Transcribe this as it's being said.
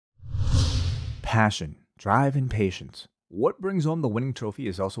passion, drive, and patience. What brings home the winning trophy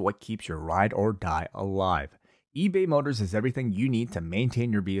is also what keeps your ride or die alive. eBay Motors has everything you need to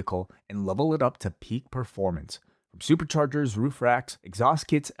maintain your vehicle and level it up to peak performance. From superchargers, roof racks, exhaust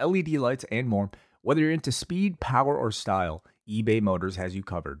kits, LED lights, and more, whether you're into speed, power, or style, eBay Motors has you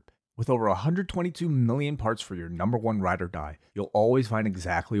covered. With over 122 million parts for your number one ride or die, you'll always find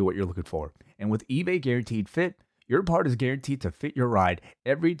exactly what you're looking for. And with eBay Guaranteed Fit, your part is guaranteed to fit your ride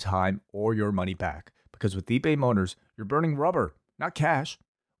every time or your money back. Because with eBay Motors, you're burning rubber, not cash.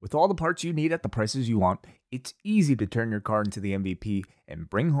 With all the parts you need at the prices you want, it's easy to turn your car into the MVP and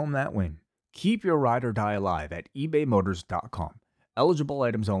bring home that win. Keep your ride or die alive at ebaymotors.com. Eligible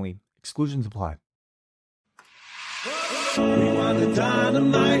items only. Exclusions apply. Rewind the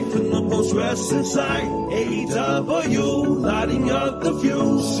dynamite from the post-wrestling site. AEW, lighting up the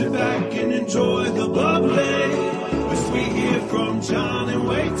fuse. Sit back and enjoy the bubbly as we hear from John and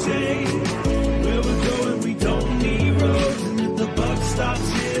Waiting. Where we're going, we don't need roads. And if the buck stops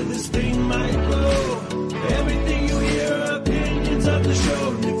here, this thing might blow. Everything you hear are opinions of the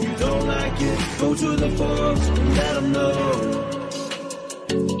show. And if you don't like it, go to the forums and let them know.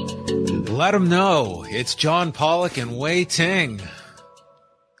 Let them know. It's John Pollock and Wei Ting.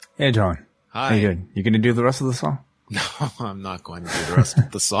 Hey, John. Hi. How you doing? You going to do the rest of the song? No, I'm not going to do the rest of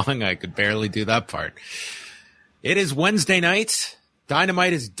the song. I could barely do that part. It is Wednesday night.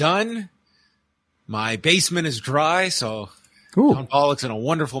 Dynamite is done. My basement is dry, so Ooh. John Pollock's in a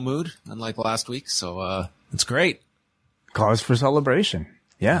wonderful mood, unlike last week. So it's great. Cause for celebration.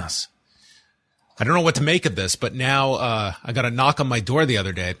 Yeah. Yes. I don't know what to make of this, but now I got a knock on my door the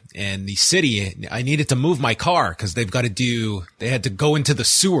other day, and the city, I needed to move my car because they had to go into the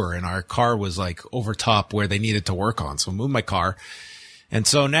sewer, and our car was like over top where they needed to work on. So I moved my car. And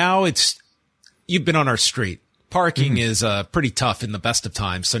so now you've been on our street. Parking is pretty tough in the best of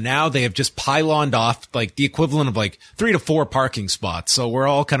times. So now they have just pyloned off like the equivalent of like 3 to 4 parking spots. So we're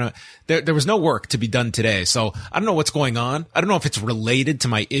all kind of there was no work to be done today. So I don't know what's going on. I don't know if it's related to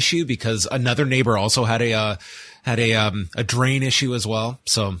my issue because another neighbor also had a drain issue as well.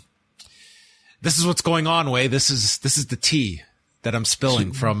 So this is what's going on, Wei. This is the tea that I'm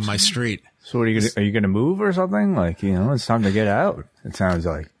spilling from my street. So what are you going to move or something? Like, it's time to get out. It sounds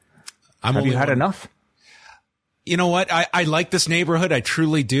like. Have you had enough? You know what? I like this neighborhood. I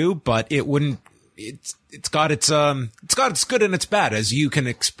truly do, but it's got its good and its bad, as you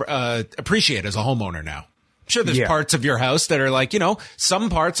can appreciate as a homeowner now. I'm sure there's parts of your house that are like, some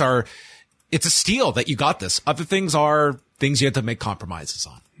parts it's a steal that you got this. Other things are things you have to make compromises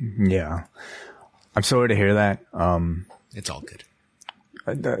on. Yeah. I'm sorry to hear that. It's all good.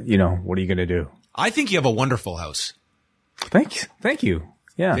 What are you going to do? I think you have a wonderful house. Thank you.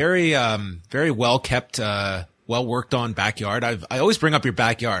 Yeah. Very, very well kept, well worked on backyard. I always bring up your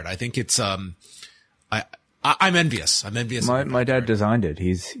backyard. I think it's, I'm envious. I'm envious. My dad designed it.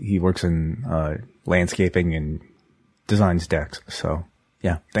 He works in, landscaping and designs decks. So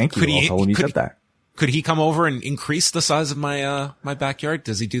yeah, thank you. I told him you said that. Could he come over and increase the size of my backyard?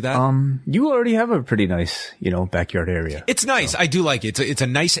 Does he do that? You already have a pretty nice, backyard area. It's nice. So. I do like it. It's a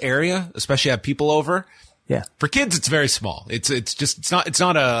nice area, especially have people over. Yeah. For kids, it's very small. It's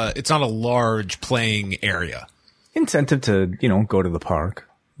not a large playing area. Incentive to, go to the park.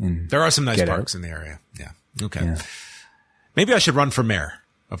 There are some nice parks in the area. Yeah. Okay. Yeah. Maybe I should run for mayor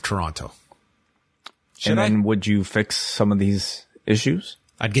of Toronto. Would you fix some of these issues?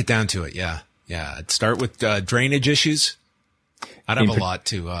 I'd get down to it. Yeah. Yeah. I'd start with drainage issues. I'd have a lot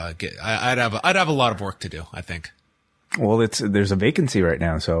to get. I'd have a lot of work to do, I think. Well, there's a vacancy right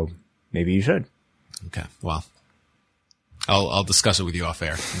now, so maybe you should. Okay. Well, I'll discuss it with you off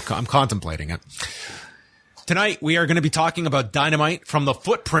air. I'm contemplating it. Tonight, we are going to be talking about Dynamite from the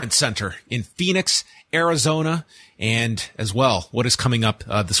Footprint Center in Phoenix, Arizona, and as well, what is coming up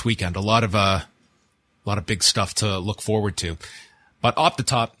this weekend. A lot of big stuff to look forward to. But off the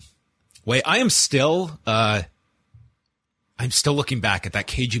top, Wei, I'm still looking back at that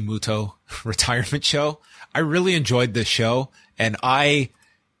Keiji Muto retirement show. I really enjoyed this show, and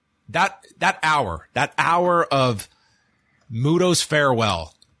that hour of Muto's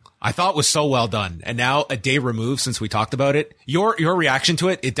farewell, I thought was so well done. And now a day removed since we talked about it, your reaction to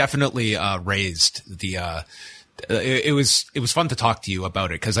it definitely, raised the, it was fun to talk to you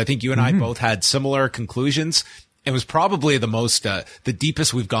about it. Cause I think you and I both had similar conclusions. It was probably the most, the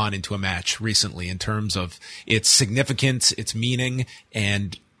deepest we've gone into a match recently in terms of its significance, its meaning.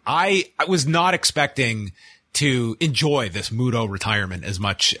 And I was not expecting to enjoy this Muto retirement as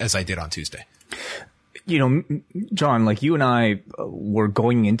much as I did on Tuesday. John, like you and I were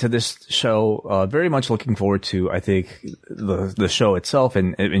going into this show, very much looking forward to, I think, the show itself,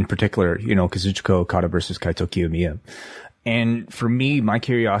 and in particular, Kazuchika Okada versus Kaito Kiyomiya. And for me, my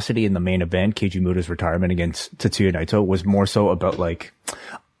curiosity in the main event, Keiji Muto's retirement against Tetsuya Naito, was more so about like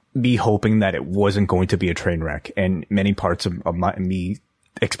me hoping that it wasn't going to be a train wreck, and many parts of me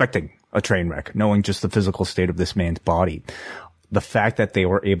expecting a train wreck, knowing just the physical state of this man's body. The fact that they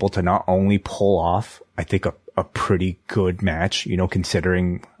were able to not only pull off, I think, a pretty good match,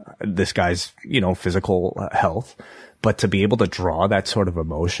 considering this guy's, physical health, but to be able to draw that sort of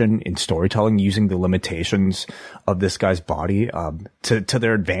emotion in storytelling using the limitations of this guy's body, to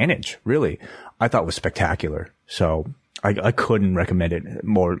their advantage, really, I thought was spectacular. So I couldn't recommend it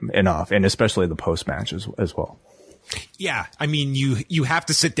more enough, and especially the post match as well. Yeah, I mean, you have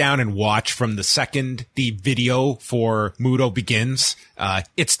to sit down and watch from the second the video for Muto begins.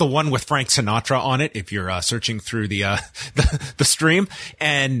 It's the one with Frank Sinatra on it, if you're searching through the stream,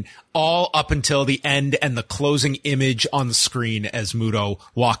 and all up until the end and the closing image on the screen as Muto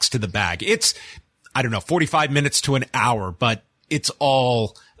walks to the bag. It's, 45 minutes to an hour, but it's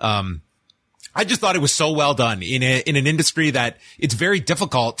all, I just thought it was so well done in an industry that it's very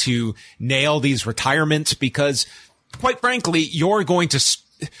difficult to nail these retirements, because quite frankly, you're going to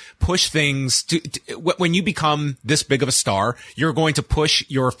push things when you become this big of a star, you're going to push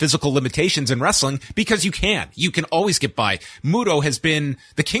your physical limitations in wrestling because you can always get by. Muto has been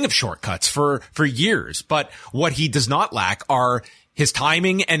the king of shortcuts for years, but what he does not lack are his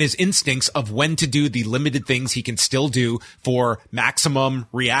timing and his instincts of when to do the limited things he can still do for maximum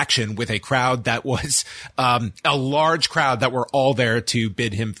reaction with a crowd that was, a large crowd that were all there to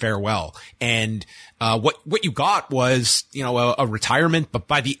bid him farewell. And, what you got was, a retirement, but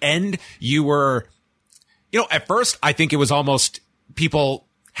by the end you were, at first I think it was almost people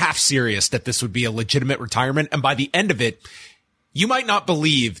half serious that this would be a legitimate retirement. And by the end of it, you might not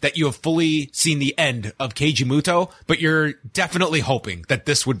believe that you have fully seen the end of Keiji Muto, but you're definitely hoping that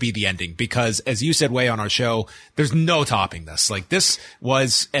this would be the ending, because as you said, Way, on our show, there's no topping this. Like, this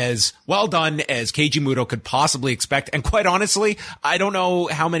was as well done as Keiji Muto could possibly expect. And quite honestly, I don't know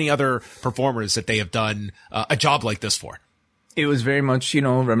how many other performers that they have done a job like this for. It was very much,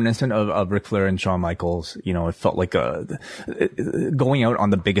 reminiscent of Ric Flair and Shawn Michaels. It felt like going out on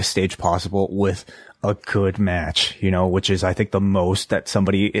the biggest stage possible with a good match, which is, I think, the most that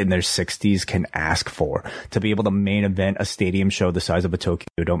somebody in their 60s can ask for. To be able to main event a stadium show the size of a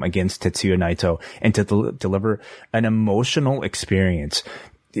Tokyo Dome against Tetsuya Naito and to deliver an emotional experience.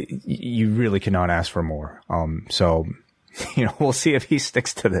 You really cannot ask for more. So, we'll see if he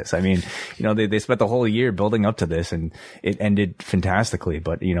sticks to this. I mean, they spent the whole year building up to this, and it ended fantastically,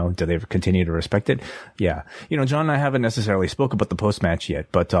 but, do they continue to respect it? Yeah. John and I haven't necessarily spoke about the post-match yet,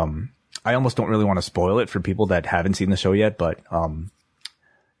 but, I almost don't really want to spoil it for people that haven't seen the show yet, but,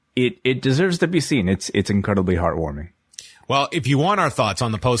 it deserves to be seen. It's incredibly heartwarming. Well, if you want our thoughts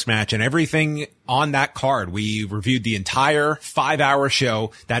on the post-match and everything on that card, we reviewed the entire 5-hour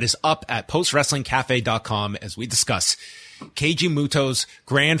show that is up at postwrestlingcafe.com as we discuss Keiji Muto's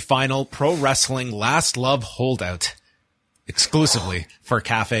grand final Pro Wrestling Last Love Holdout exclusively for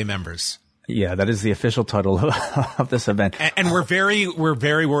Cafe members. Yeah, that is the official title of this event. And we're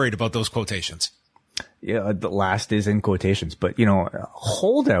very worried about those quotations. Yeah, the last is in quotations, but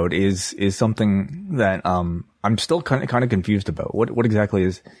holdout is something that I'm still kind of confused about. What exactly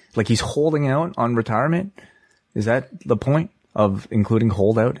is, like, he's holding out on retirement? Is that the point of including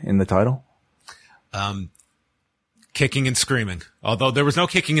holdout in the title? Kicking and screaming. Although there was no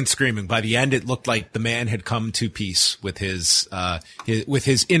kicking and screaming. By the end, it looked like the man had come to peace with his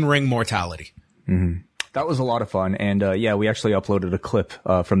in-ring mortality. Mm-hmm. That was a lot of fun. And, we actually uploaded a clip,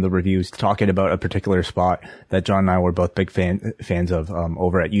 from the reviews talking about a particular spot that John and I were both big fans of,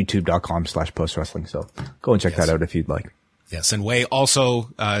 over at youtube.com/postwrestling. So go and check that out if you'd like. Yes. And Way also,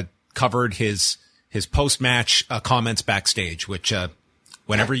 covered his post-match, comments backstage, which,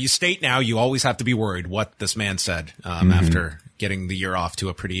 whenever you state now, you always have to be worried what this man said, after getting the year off to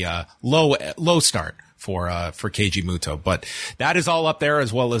a pretty, low start for Keiji Muto. But that is all up there,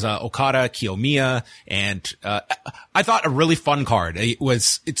 as well as, Okada, Kiyomiya, and, I thought a really fun card.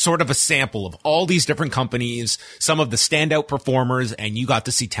 It's sort of a sample of all these different companies, some of the standout performers, and you got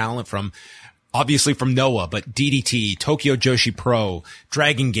to see talent obviously from Noah, but DDT, Tokyo Joshi Pro,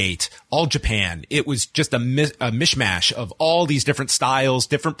 Dragon Gate, All Japan. It was just a mishmash of all these different styles,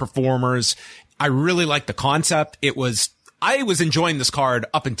 different performers. I really liked the concept. I was enjoying this card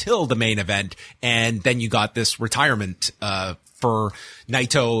up until the main event, and then you got this retirement, for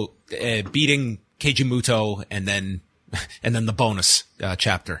Naito, beating Keiji Muto, and then and then the bonus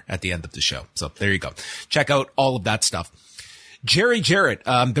chapter at the end of the show. So there you go. Check out all of that stuff. Jerry Jarrett,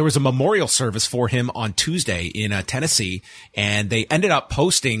 there was a memorial service for him on Tuesday in Tennessee, and they ended up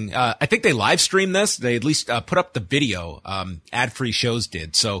posting, I think they live streamed this. They at least put up the video, ad-free shows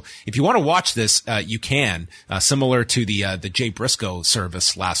did. So if you want to watch this, you can, similar to the Jay Briscoe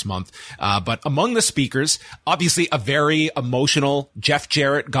service last month. But among the speakers, obviously a very emotional Jeff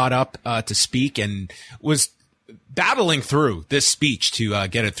Jarrett got up to speak and was battling through this speech to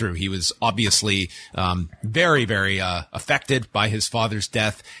get it through. He was obviously very, very affected by his father's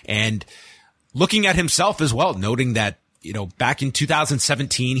death, and looking at himself as well, noting that, you know, back in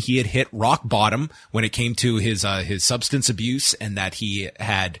 2017, he had hit rock bottom when it came to his substance abuse, and that he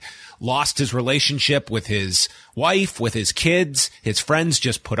had lost his relationship with his wife, with his kids. His friends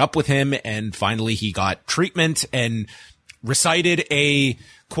just put up with him, and finally he got treatment and recited a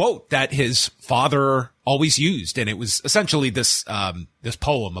quote that his father always used. And it was essentially this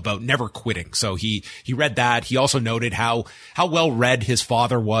poem about never quitting. So he read that. He also noted how well read his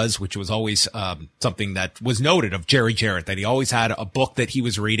father was, which was always, something that was noted of Jerry Jarrett, that he always had a book that he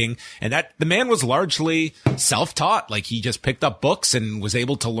was reading, and that the man was largely self-taught. Like, he just picked up books and was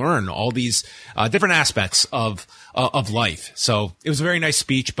able to learn all these, different aspects of life. So it was a very nice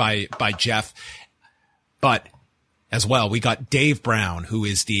speech by Jeff. But as well, we got Dave Brown, who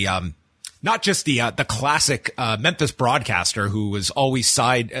is the, not just the classic, Memphis broadcaster who was always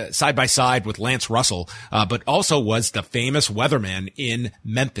side by side with Lance Russell, but also was the famous weatherman in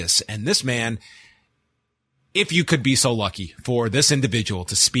Memphis. And this man, if you could be so lucky for this individual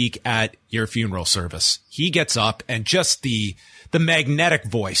to speak at your funeral service, he gets up and just the magnetic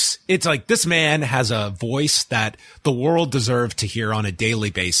voice. It's like, this man has a voice that the world deserves to hear on a daily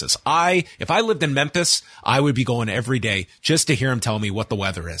basis. If I lived in Memphis, I would be going every day just to hear him tell me what the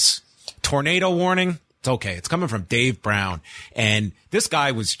weather is. Tornado warning. It's okay. It's coming from Dave Brown. And this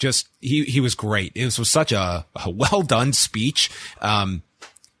guy was just, he was great. It was such a well done speech.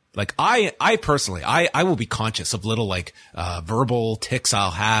 Like, I personally, I will be conscious of little verbal tics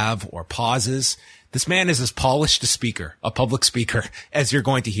I'll have or pauses. This man is as polished a public speaker, as you're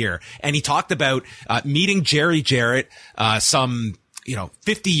going to hear. And he talked about, meeting Jerry Jarrett, some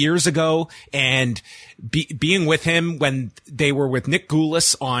 50 years ago, and being with him when they were with Nick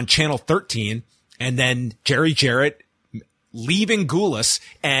Goulas on Channel 13, and then Jerry Jarrett leaving Goulas,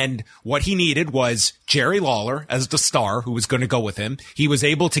 and what he needed was Jerry Lawler as the star who was going to go with him. He was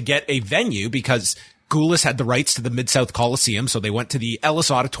able to get a venue because Goulas had the rights to the Mid-South Coliseum, so they went to the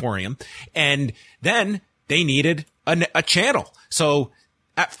Ellis Auditorium, and then they needed a channel. So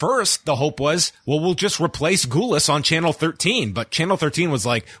at first, the hope was, well, we'll just replace Goulas on Channel 13. But Channel 13 was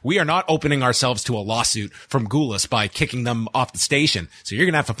like, we are not opening ourselves to a lawsuit from Goulas by kicking them off the station. So you're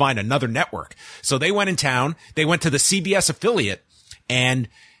going to have to find another network. So they went in town. They went to the CBS affiliate, and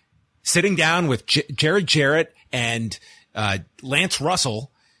sitting down with Jerry Jarrett and Lance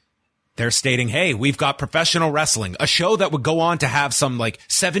Russell, they're stating, hey, we've got professional wrestling, a show that would go on to have some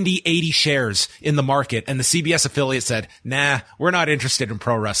 70, 80 shares in the market. And the CBS affiliate said, nah, we're not interested in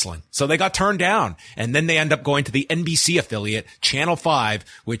pro wrestling. So they got turned down. And then they end up going to the NBC affiliate, Channel 5,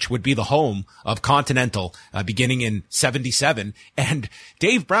 which would be the home of Continental, beginning in 77. And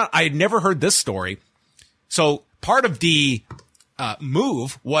Dave Brown, I had never heard this story. So part of the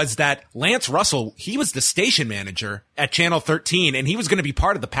move was that Lance Russell, he was the station manager at Channel 13, and he was going to be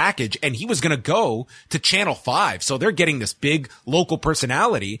part of the package, and he was going to go to Channel 5. So they're getting this big local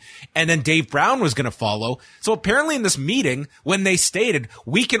personality, and then Dave Brown was going to follow. So apparently in this meeting, when they stated,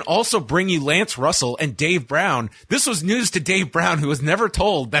 we can also bring you Lance Russell and Dave Brown, this was news to Dave Brown, who was never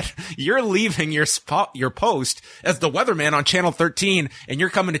told that you're leaving your post as the weatherman on Channel 13, and you're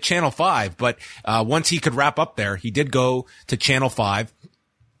coming to Channel 5. But once he could wrap up there, he did go to Channel 5.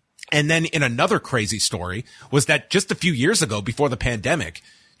 And then in another crazy story was that just a few years ago, before the pandemic,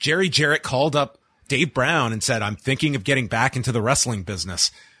 Jerry Jarrett called up Dave Brown and said, I'm thinking of getting back into the wrestling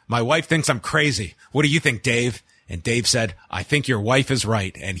business. My wife thinks I'm crazy. What do you think, Dave? And Dave said, I think your wife is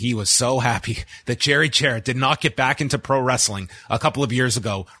right. And he was so happy that Jerry Jarrett did not get back into pro wrestling a couple of years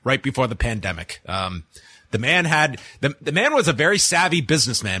ago, right before the pandemic. The man was a very savvy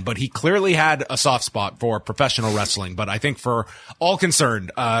businessman, but he clearly had a soft spot for professional wrestling. But I think for all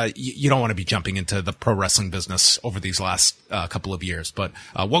concerned, you don't want to be jumping into the pro wrestling business over these last couple of years. But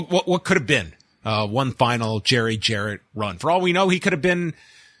what could have been one final Jerry Jarrett run? For all we know, he could have been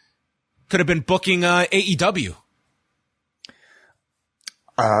booking AEW.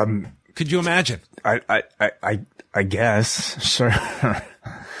 Could you imagine? I guess, sure.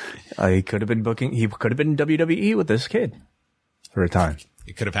 He could have been in WWE with this kid for a time.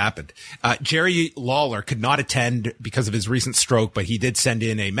 It could have happened. Jerry Lawler could not attend because of his recent stroke, but he did send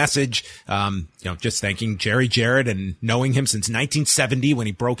in a message, just thanking Jerry Jarrett and knowing him since 1970 when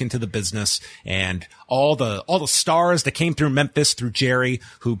he broke into the business, and all the stars that came through Memphis through Jerry,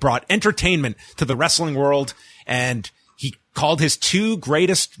 who brought entertainment to the wrestling world. And he called his two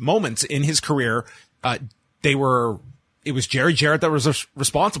greatest moments in his career. It was Jerry Jarrett that was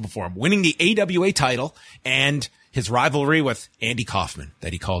responsible for him winning the AWA title and his rivalry with Andy Kaufman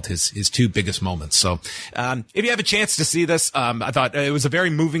that he called his two biggest moments. So, if you have a chance to see this, I thought it was a very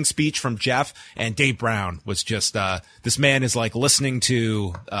moving speech from Jeff, and Dave Brown was just, this man is like listening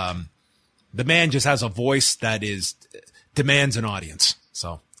to, the man just has a voice that demands an audience.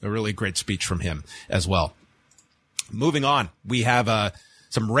 So a really great speech from him as well. Moving on, we have,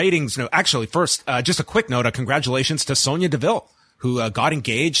 some ratings. No, actually first, just a quick note, congratulations to Sonya Deville, who got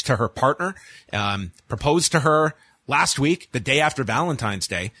engaged to her partner, proposed to her last week, the day after Valentine's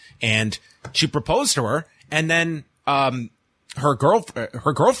Day, and she proposed to her, and then her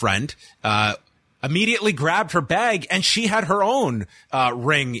girlfriend immediately grabbed her bag, and she had her own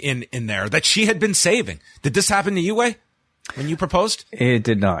ring in there that she had been saving. Did this happen to you, Wei, when you proposed? It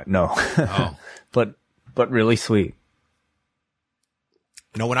did not, no. Oh. but really sweet.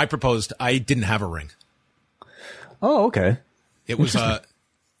 When I proposed, I didn't have a ring. Oh, okay. It was,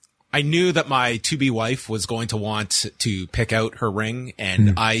 I knew that my to-be wife was going to want to pick out her ring,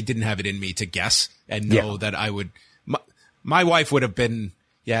 and I didn't have it in me to guess and know that I would, my wife would have been,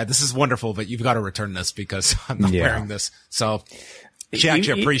 this is wonderful, but you've got to return this because I'm not wearing this. So she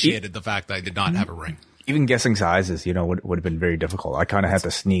actually appreciated the fact that I did not have a ring. Even guessing sizes, would have been very difficult. I kind of had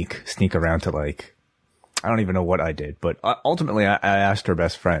to sneak around to I don't even know what I did, but ultimately I asked her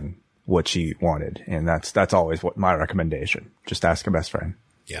best friend what she wanted. And that's always what my recommendation. Just ask a best friend.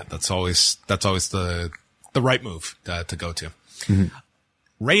 Yeah. That's always the right move to go to. Mm-hmm.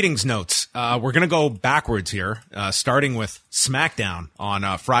 Ratings notes. We're going to go backwards here, starting with SmackDown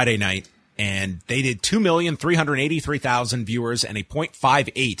on Friday night. And they did 2,383,000 viewers and a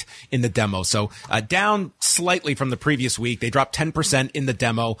 0.58 in the demo. So, down slightly from the previous week. They dropped 10% in the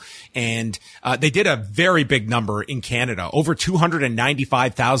demo, and, they did a very big number in Canada, over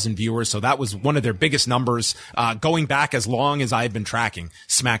 295,000 viewers. So that was one of their biggest numbers, going back as long as I've been tracking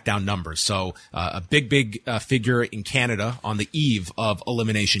SmackDown numbers. So, a big figure in Canada on the eve of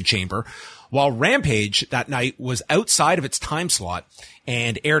Elimination Chamber. While Rampage that night was outside of its time slot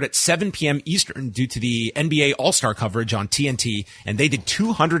and aired at 7 p.m. Eastern due to the NBA All-Star coverage on TNT, and they did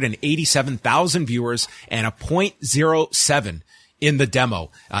 287,000 viewers and a 0.07 in the demo.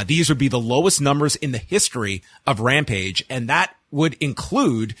 These would be the lowest numbers in the history of Rampage, and that would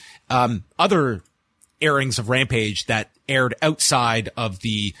include other airings of Rampage that aired outside of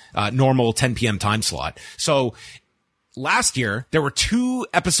the normal 10 p.m. time slot. So last year, there were 2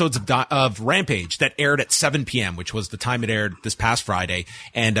 episodes of Rampage that aired at 7 p.m., which was the time it aired this past Friday.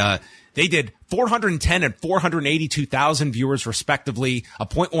 And they did 410 and 482,000 viewers, respectively, a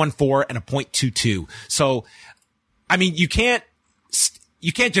 0.14 and a 0.22. So, I mean, you can't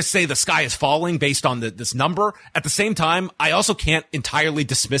just say the sky is falling based on this number. At the same time, I also can't entirely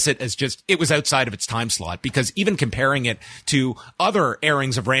dismiss it as just, it was outside of its time slot, because even comparing it to other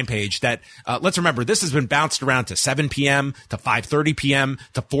airings of Rampage that, let's remember, this has been bounced around to 7 p.m., to 5:30 p.m.,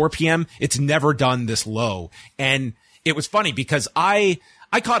 to 4 p.m. It's never done this low. And it was funny because I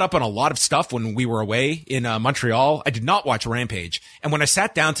caught up on a lot of stuff when we were away in Montreal. I did not watch Rampage. And when I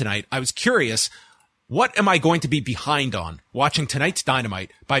sat down tonight, I was curious, what am I going to be behind on watching tonight's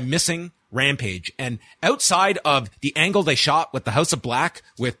Dynamite by missing Rampage? And outside of the angle they shot with the House of Black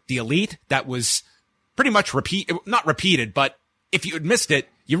with the Elite, that was pretty much not repeated, but if you had missed it,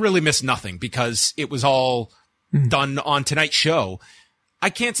 you really missed nothing because it was all done on tonight's show. I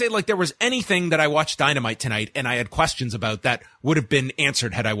can't say there was anything that I watched Dynamite tonight and I had questions about that would have been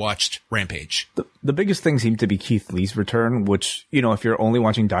answered had I watched Rampage. The biggest thing seemed to be Keith Lee's return, which, if you're only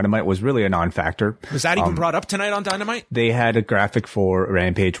watching Dynamite, was really a non-factor. Was that even brought up tonight on Dynamite? They had a graphic for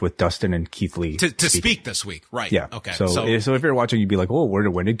Rampage with Dustin and Keith Lee. To speak this week, right. Yeah. Okay. So if you're watching, you'd be like, oh,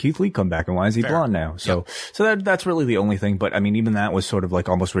 when did Keith Lee come back and why is he blonde now? So that's really the only thing. But I mean, even that was sort of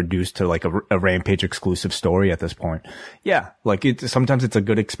almost reduced to a Rampage exclusive story at this point. Yeah. Sometimes it's a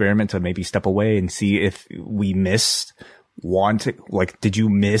good experiment to maybe step away and see if we did you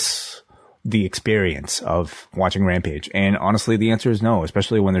miss the experience of watching Rampage? And honestly, the answer is no,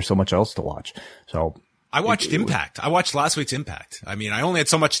 especially when there's so much else to watch. So I watched Impact. I watched last week's Impact. I mean, I only had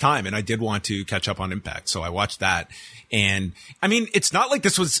so much time and I did want to catch up on Impact. So I watched that. And I mean, it's not like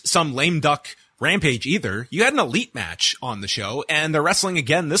this was some lame duck Rampage either. You had an Elite match on the show and they're wrestling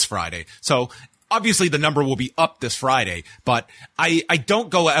again this Friday. So obviously the number will be up this Friday, but I don't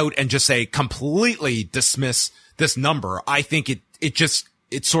go out and just say completely dismiss this number. I think it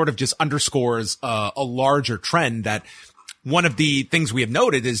sort of just underscores a larger trend that one of the things we have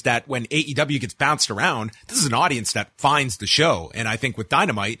noted is that when AEW gets bounced around, this is an audience that finds the show. And I think with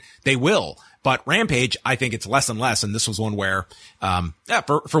Dynamite, they will. But Rampage, I think it's less and less. And this was one where,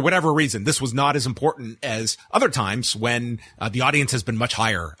 for whatever reason, this was not as important as other times when the audience has been much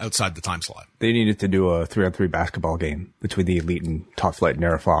higher outside the time slot. They needed to do a 3-on-3 basketball game between the Elite and Top Flight and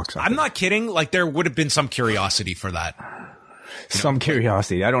Era Fox. I'm not kidding. Like, there would have been some curiosity for that. Some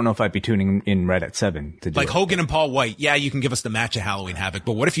curiosity. I don't know if I'd be tuning in right at 7 to do like Hogan and Paul White. Yeah, you can give us the match at Halloween Havoc,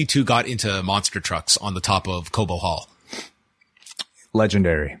 but what if you two got into monster trucks on the top of Cobo Hall?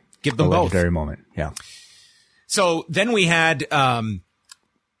 Legendary. Give them both. Legendary moment. Yeah. So then we had,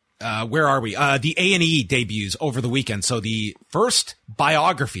 where are we? The A&E debuts over the weekend. So the first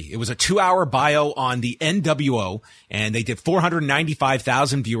biography, it was a 2-hour bio on the NWO, and they did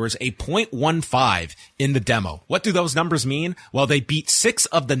 495,000 viewers, a 0.15 in the demo. What do those numbers mean? Well, they beat 6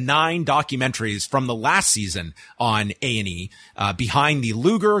 of the 9 documentaries from the last season on A&E, behind the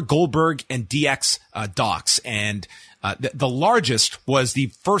Luger, Goldberg, and DX docs. And the largest was the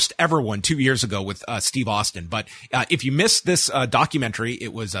first ever one 2 years ago with Steve Austin. But if you missed this documentary,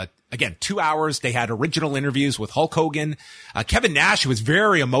 it was again 2 hours. They had original interviews with Hulk Hogan. Kevin Nash was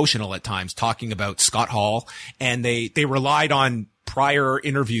very emotional at times talking about Scott Hall, and they relied on prior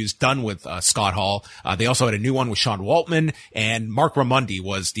interviews done with Scott Hall. They also had a new one with Sean Waltman, and Mark Ramundi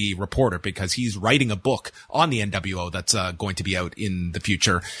was the reporter because he's writing a book on the NWO that's going to be out in the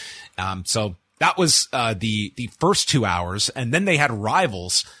future. So that was the first 2 hours, and then they had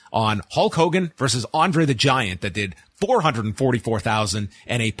Rivals on Hulk Hogan versus Andre the Giant that did 444,000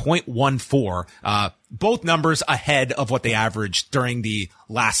 and a 0.14. Both numbers ahead of what they averaged during the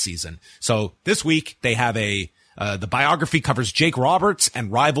last season. So this week they have the biography covers Jake Roberts,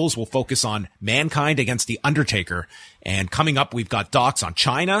 and Rivals will focus on Mankind against The Undertaker. And coming up, we've got docs on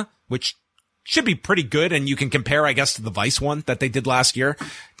China, which should be pretty good, and you can compare, I guess, to the Vice one that they did last year.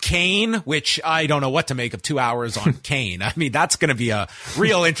 Kane, which I don't know what to make of 2 hours on Kane. I mean, that's going to be a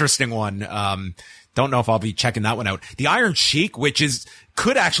real interesting one. Don't know if I'll be checking that one out. The Iron Sheik, which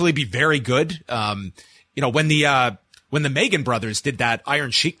could actually be very good. When the Megan brothers did that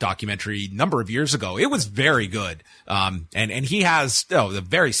Iron Sheik documentary a number of years ago, it was very good. And he has a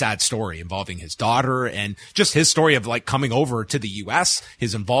very sad story involving his daughter and just his story of like coming over to the US,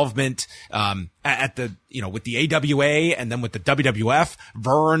 his involvement, with the AWA and then with the WWF,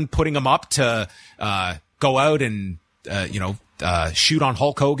 Vern putting him up to, go out and, shoot on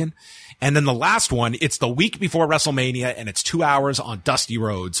Hulk Hogan. And then the last one, it's the week before WrestleMania, and it's 2 hours on Dusty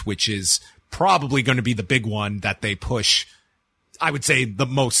Rhodes, which is probably going to be the big one that they push, I would say, the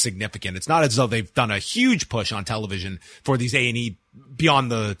most significant. It's not as though they've done a huge push on television for these A&E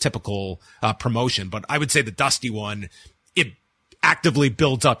beyond the typical promotion, but I would say the Dusty one, it actively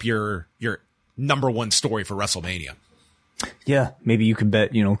builds up your number one story for WrestleMania. Yeah, maybe you could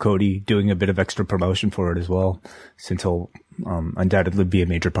bet, Cody doing a bit of extra promotion for it as well, since he'll undoubtedly be a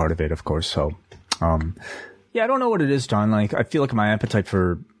major part of it, of course. So, I don't know what it is, John. Like, I feel like my appetite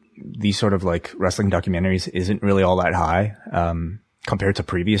for these sort of like wrestling documentaries isn't really all that high, compared to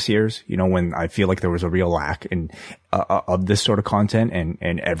previous years, when I feel like there was a real lack of this sort of content,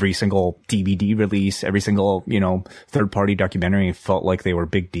 and every single DVD release, every single, third party documentary felt like they were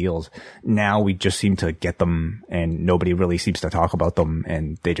big deals. Now we just seem to get them and nobody really seems to talk about them,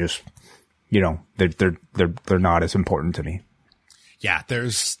 and they just, they're not as important to me. Yeah,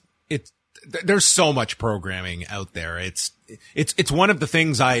 there's so much programming out there. It's one of the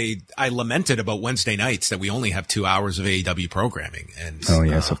things I lamented about Wednesday nights, that we only have 2 hours of AEW programming. And oh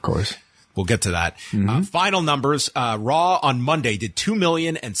yes, of course. We'll get to that. Mm-hmm. Final numbers. Raw on Monday did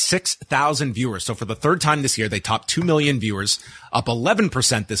 2,006,000 viewers. So for the third time this year, they topped 2 million viewers, up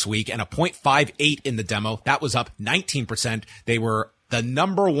 11% this week, and a 0.58 in the demo. That was up 19%. They were the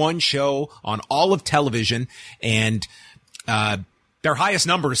number one show on all of television, and, their highest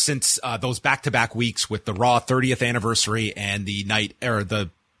numbers since those back-to-back weeks with the Raw 30th anniversary and the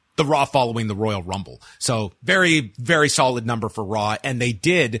Raw following the Royal Rumble. So very, very solid number for Raw. And they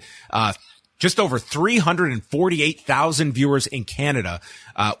did just over 348,000 viewers in Canada,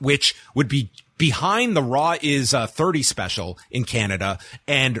 which would be behind the Raw is 30 special in Canada,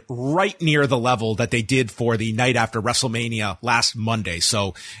 and right near the level that they did for the night after WrestleMania last Monday.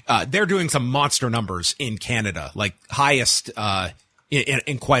 So they're doing some monster numbers in Canada, like highest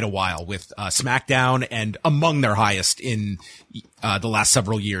in quite a while, with SmackDown, and among their highest in the last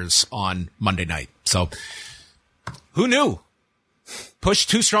several years on Monday night. So who knew? push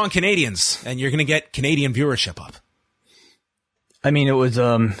two strong Canadians, and you're going to get Canadian viewership up. I mean, it was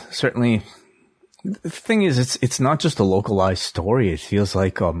certainly. The thing is, it's not just a localized story. It feels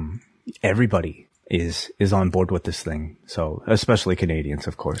like everybody is on board with this thing. So, especially Canadians,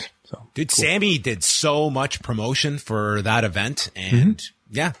 of course. So, dude, cool. Sammy did so much promotion for that event, and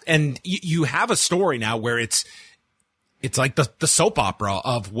yeah, and you have a story now where it's like the soap opera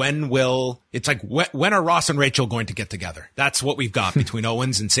of when are Ross and Rachel going to get together? That's what we've got between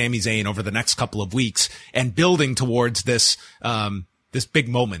Owens and Sami Zayn over the next couple of weeks, and building towards this big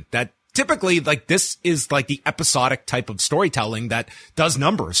moment that typically, like, this is like the episodic type of storytelling that does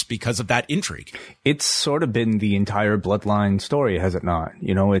numbers because of that intrigue. It's sort of been the entire Bloodline story, has it not?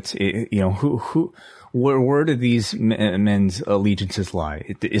 You know, where do these men's allegiances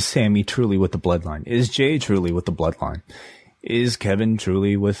lie? Is Sammy truly with the Bloodline? Is Jay truly with the Bloodline? Is Kevin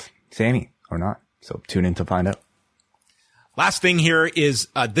truly with Sammy or not? So tune in to find out. Last thing here is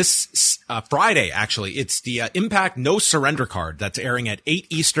this Friday, actually. It's the Impact No Surrender card that's airing at 8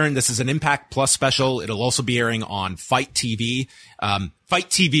 Eastern. This is an Impact Plus special. It'll also be airing on Fight TV. Fight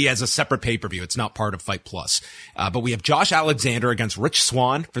TV as a separate pay-per-view. It's not part of Fight Plus. But we have Josh Alexander against Rich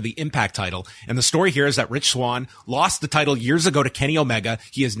Swann for the Impact title. And the story here is that Rich Swann lost the title years ago to Kenny Omega.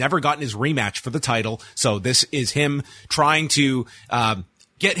 He has never gotten his rematch for the title. So this is him trying to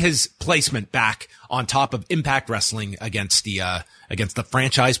get his placement back on top of Impact Wrestling against the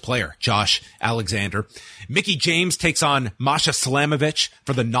franchise player, Josh Alexander. Mickie James takes on Masha Slamovich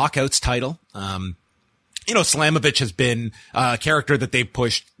for the Knockouts title. Slamovich has been a character that they've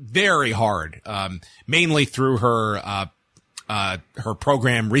pushed very hard, mainly through her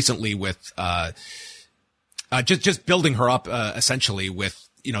program recently with, just building her up, essentially with,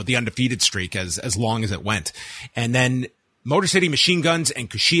 the undefeated streak as long as it went. And then Motor City Machine Guns and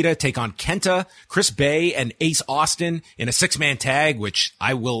Kushida take on Kenta, Chris Bay, and Ace Austin in a 6-man tag, which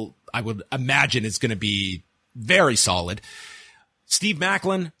I would imagine is going to be very solid. Steve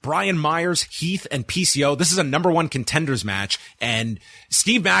Maclin, Brian Myers, Heath, and PCO. This is a number 1 contenders match, and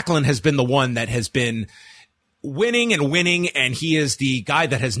Steve Maclin has been the one that has been winning, and he is the guy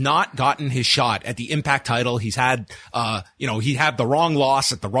that has not gotten his shot at the Impact title. He's had, he had the wrong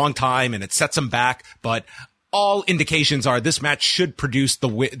loss at the wrong time, and it sets him back, but all indications are this match should produce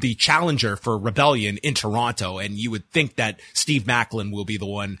the challenger for Rebellion in Toronto, and you would think that Steve Maclin will be the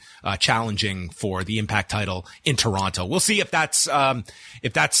one challenging for the Impact title in Toronto. We'll see if that's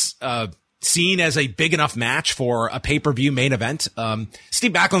seen as a big enough match for a pay-per-view main event.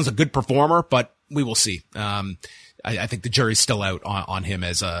 Steve Maclin's a good performer, but we will see. I think the jury's still out on him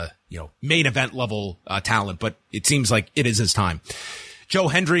as a main event level talent, but it seems like it is his time. Joe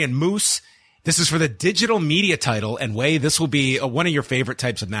Hendry and Moose. This is for the digital media title, and Wei, this will be one of your favorite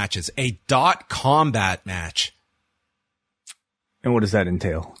types of matches, a .combat match. And what does that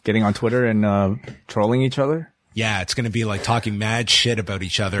entail? Getting on Twitter and trolling each other? Yeah, it's going to be like talking mad shit about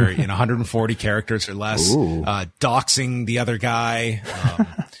each other in 140 characters or less, doxing the other guy.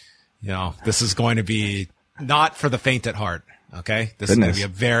 This is going to be not for the faint at heart, okay? This is going to be a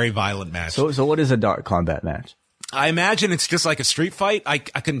very violent match. So what is a .combat match? I imagine it's just like a street fight. I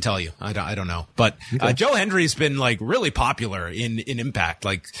couldn't tell you. I don't know. But Joe Hendry's been like really popular in Impact.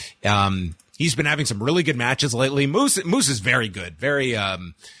 Like he's been having some really good matches lately. Moose is very good. Very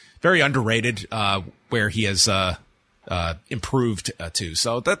underrated where he has improved to.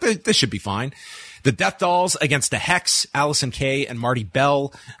 So this should be fine. The Death Dolls against the Hex, Allison Kay and Marty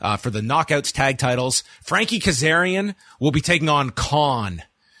Bell for the Knockouts tag titles. Frankie Kazarian will be taking on Khan,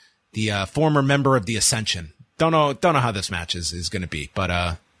 the former member of the Ascension. Don't know how this match is going to be,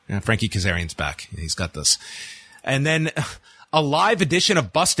 but Frankie Kazarian's back. He's got this. And then a live edition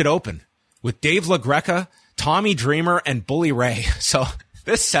of Busted Open with Dave LaGreca, Tommy Dreamer, and Bully Ray. So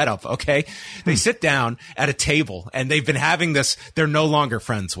this setup, okay? They sit down at a table, and they've been having this, they're no longer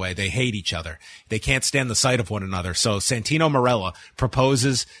friends way. They hate each other. They can't stand the sight of one another. So Santino Marella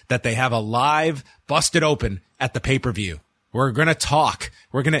proposes that they have a live Busted Open at the pay-per-view. We're going to talk.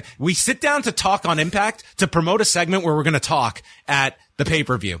 We sit down to talk on Impact to promote a segment where we're going to talk at the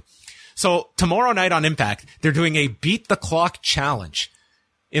pay-per-view. So tomorrow night on Impact, they're doing a beat the clock challenge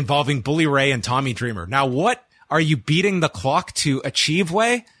involving Bully Ray and Tommy Dreamer. Now, what are you beating the clock to achieve,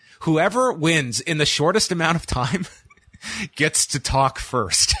 Way? Whoever wins in the shortest amount of time gets to talk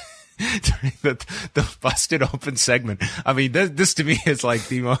first. During the Busted Open segment. I mean, this to me is like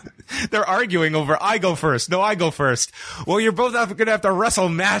they're arguing over, I go first. No, I go first. Well, you're both going to have to wrestle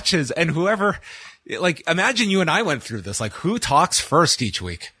matches, and whoever, like, imagine you and I went through this. Like, who talks first each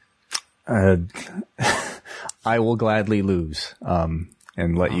week? I will gladly lose,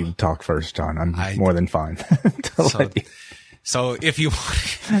 and let you talk first, John. I'm more than fine to let you. So if you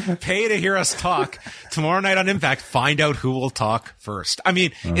pay to hear us talk tomorrow night on Impact, find out who will talk first. I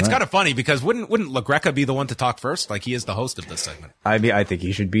mean, it's kind of funny because wouldn't LaGreca be the one to talk first? Like, he is the host of this segment. I mean, I think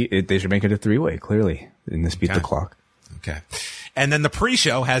they should make it a 3-way, clearly, in this Beat the Clock. Okay. And then the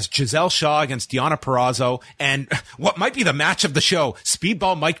pre-show has Giselle Shaw against Deonna Purrazzo, and what might be the match of the show,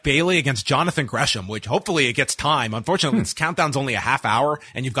 Speedball Mike Bailey against Jonathan Gresham, which hopefully it gets time. Unfortunately, this countdown's only a half hour,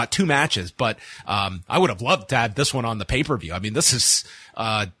 and you've got 2 matches, but I would have loved to have this one on the pay-per-view. I mean, this is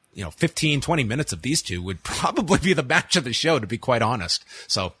 15, 20 minutes of these two would probably be the match of the show, to be quite honest.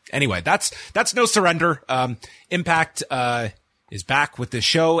 So anyway, that's No Surrender. Impact is back with this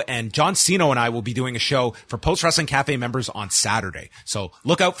show, and John Cena and I will be doing a show for Post Wrestling Cafe members on Saturday. So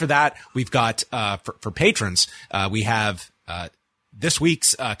look out for that. We've got, for patrons, we have, this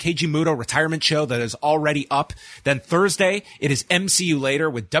week's, Keiji Muto retirement show that is already up. Then Thursday, it is MCU Later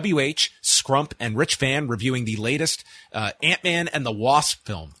with WH, Scrump, and Rich Fan reviewing the latest, Ant-Man and the Wasp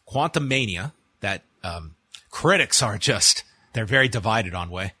film, Quantum Mania, that, critics are they're very divided on,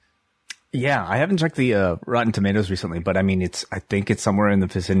 Way. Yeah, I haven't checked the Rotten Tomatoes recently, but I mean, I think it's somewhere in the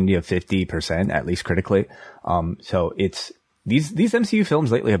vicinity of 50%, at least critically. So it's these MCU films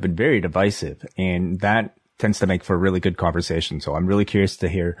lately have been very divisive, and that tends to make for a really good conversation. So I'm really curious to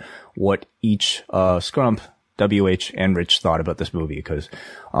hear what each Scrump, WH, and Rich thought about this movie, because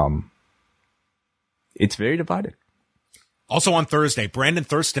it's very divided. Also on Thursday, Brandon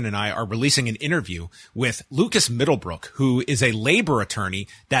Thurston and I are releasing an interview with Lucas Middlebrook, who is a labor attorney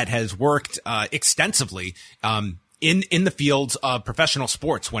that has worked extensively in the fields of professional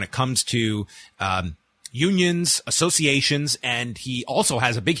sports when it comes to unions, associations, and he also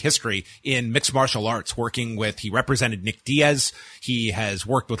has a big history in mixed martial arts, he represented Nick Diaz. He has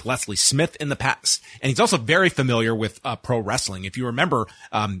worked with Leslie Smith in the past, and he's also very familiar with pro wrestling. If you remember,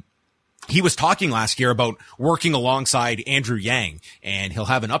 he was talking last year about working alongside Andrew Yang, and he'll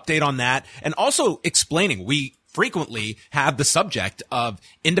have an update on that, and also explaining, we frequently have the subject of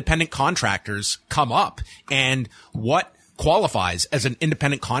independent contractors come up, and what qualifies as an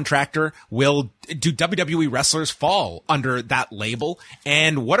independent contractor. Do WWE wrestlers fall under that label?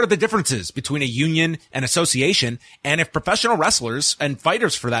 And what are the differences between a union and association? And if professional wrestlers and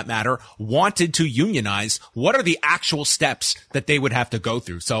fighters, for that matter, wanted to unionize, what are the actual steps that they would have to go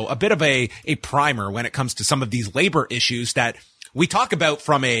through? So a bit of a primer when it comes to some of these labor issues that we talk about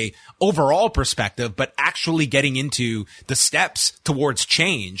from a overall perspective, but actually getting into the steps towards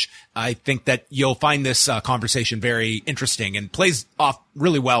change. I think that you'll find this conversation very interesting and plays off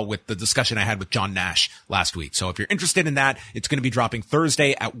really well with the discussion I had with John Nash last week. So if you're interested in that, it's going to be dropping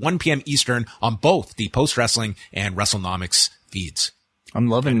Thursday at 1 p.m. Eastern on both the Post Wrestling and WrestleNomics feeds. I'm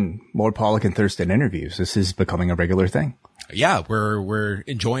loving more Pollock and Thurston interviews. This is becoming a regular thing. Yeah, we're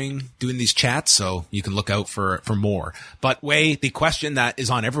enjoying doing these chats, so you can look out for more. But Way, the question that is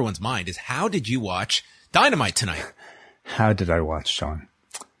on everyone's mind is, how did you watch Dynamite tonight? How did I watch, Sean?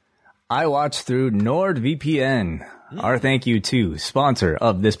 I watched through NordVPN. Our thank you to sponsor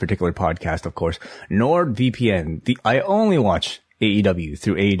of this particular podcast, of course, NordVPN. I only watch AEW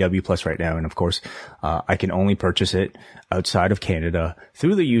through AEW Plus right now, and of course, I can only purchase it outside of Canada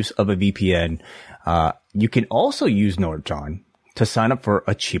through the use of a VPN. You can also use NordJohn to sign up for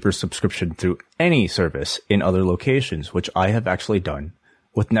a cheaper subscription through any service in other locations, which I have actually done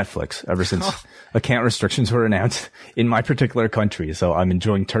with Netflix ever since account restrictions were announced in my particular country. So I'm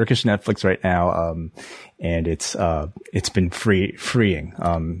enjoying Turkish Netflix right now. And it's been freeing.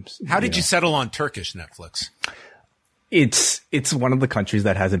 How did you settle on Turkish Netflix? It's one of the countries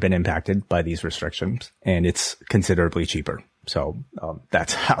that hasn't been impacted by these restrictions, and it's considerably cheaper. So,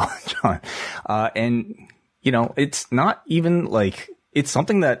 that's how, John. And, it's not even like, it's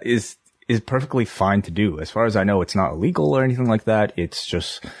something that is perfectly fine to do. As far as I know, it's not illegal or anything like that. It's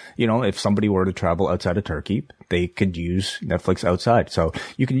just, if somebody were to travel outside of Turkey, they could use Netflix outside. So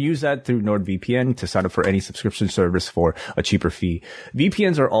you can use that through NordVPN to sign up for any subscription service for a cheaper fee.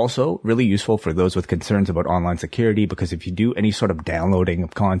 VPNs are also really useful for those with concerns about online security, because if you do any sort of downloading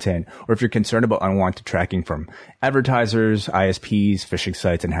of content, or if you're concerned about unwanted tracking from advertisers, ISPs, phishing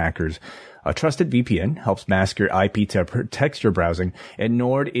sites, and hackers, a trusted VPN helps mask your IP to protect your browsing, and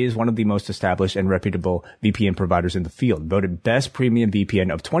Nord is one of the most established and reputable VPN providers in the field, voted best premium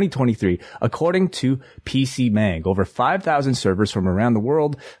VPN of 2023 according to PC Mag. Over 5,000 servers from around the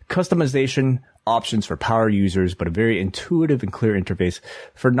world, customization options for power users, but a very intuitive and clear interface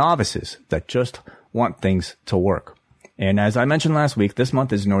for novices that just want things to work. And as I mentioned last week, this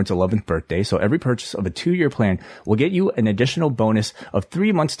month is Nord's 11th birthday, so every purchase of a 2-year plan will get you an additional bonus of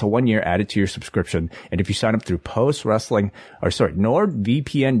 3 months to 1 year added to your subscription. And if you sign up through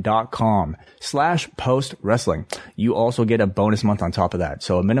NordVPN.com/postwrestling, you also get a bonus month on top of that.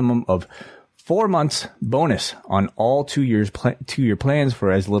 So a minimum of 4 months bonus on all 2 year plans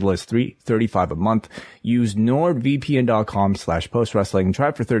for as little as $3.35 a month. Use NordVPN.com/postwrestling. Try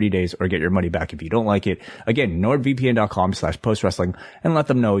it for 30 days or get your money back if you don't like it. Again, NordVPN.com/postwrestling, and let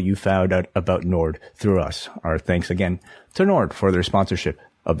them know you found out about Nord through us. Our thanks again to Nord for their sponsorship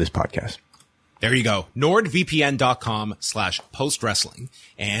of this podcast. There you go. NordVPN.com/postwrestling,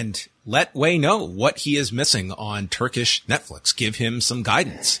 and let Wei know what he is missing on Turkish Netflix. Give him some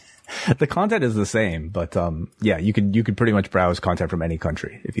guidance. The content is the same, but yeah, you could pretty much browse content from any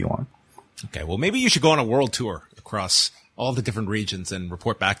country if you want. Okay, well, maybe you should go on a world tour across all the different regions and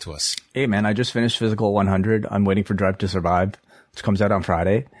report back to us. Hey, man, I just finished Physical 100. I'm waiting for Drive to Survive, which comes out on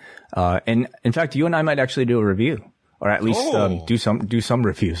Friday. And in fact, you and I might actually do a review, or at least do some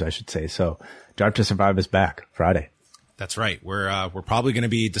reviews, I should say. So, Drive to Survive is back Friday. That's right. We're probably going to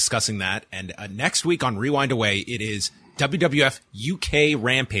be discussing that. And next week on Rewind Away, it is WWF UK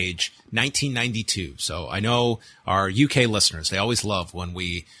Rampage 1992. So I know our UK listeners, they always love when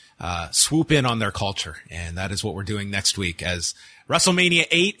we swoop in on their culture. And that is what we're doing next week, as WrestleMania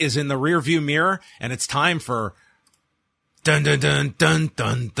 8 is in the rearview mirror, and it's time for dun dun dun dun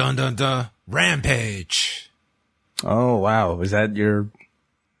dun dun dun dun Rampage. Oh, wow. Was that your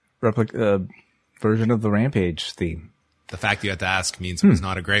replica version of the Rampage theme? The fact you had to ask means it was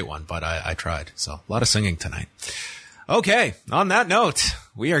not a great one, but I tried. So a lot of singing tonight. Okay, on that note,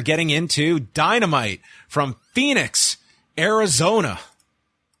 we are getting into Dynamite from Phoenix, Arizona.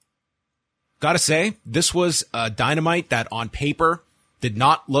 Gotta say, this was a Dynamite that on paper did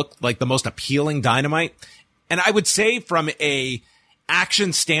not look like the most appealing Dynamite. And I would say from a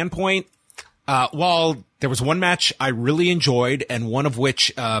action standpoint, while there was one match I really enjoyed, and one of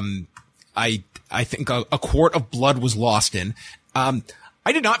which I think a quart of blood was lost in,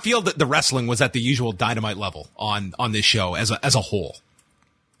 I did not feel that the wrestling was at the usual Dynamite level on this show as a whole.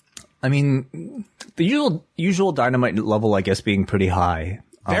 I mean, the usual Dynamite level, I guess, being pretty high.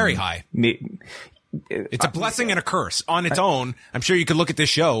 Very high. It's a blessing and a curse on its own. I'm sure you could look at this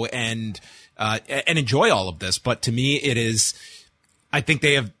show and enjoy all of this, but to me, it is, I think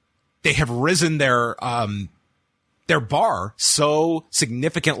they have risen their bar so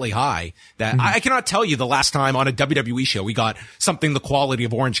significantly high that I cannot tell you the last time on a WWE show we got something the quality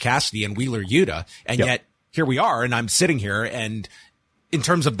of Orange Cassidy and Wheeler Yuta. And yet here we are, and I'm sitting here, and in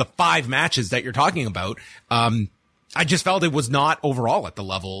terms of the 5 matches that you're talking about, I just felt it was not overall at the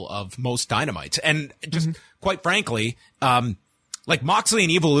level of most Dynamites. And just quite frankly, like Moxley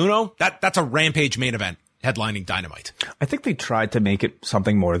and Evil Uno, that's a Rampage main event headlining Dynamite. I think they tried to make it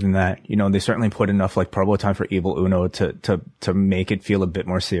something more than that. You know, they certainly put enough like promo time for Evil Uno to make it feel a bit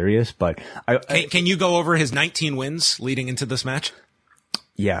more serious. But can you go over his 19 wins leading into this match?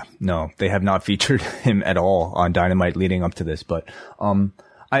 Yeah, no, they have not featured him at all on Dynamite leading up to this. But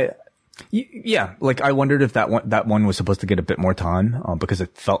yeah, like I wondered if that one was supposed to get a bit more time because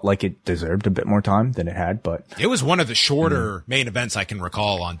it felt like it deserved a bit more time than it had. But it was one of the shorter main events I can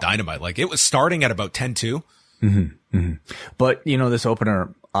recall on Dynamite. Like it was starting at about 10-2. But you know, this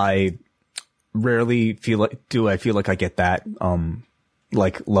opener, I rarely feel like I get that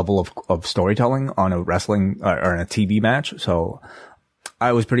like level of storytelling on a wrestling or in a TV match. So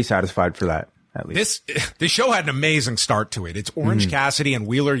I was pretty satisfied for that. At least. This show had an amazing start to it. It's Orange Cassidy and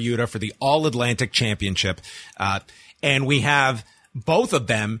Wheeler Yuta for the All Atlantic Championship. And we have both of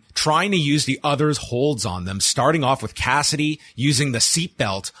them trying to use the other's holds on them, starting off with Cassidy using the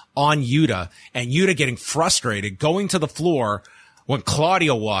seatbelt on Yuta, and Yuta getting frustrated, going to the floor when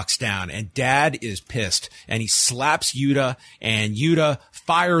Claudio walks down, and Dad is pissed, and he slaps Yuta, and Yuta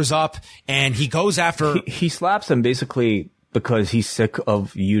fires up, and he goes after... He slaps him basically because he's sick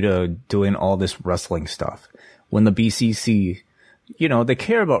of Yuta doing all this wrestling stuff. When the BCC, you know, they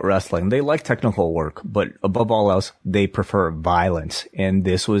care about wrestling. They like technical work, but above all else, they prefer violence. And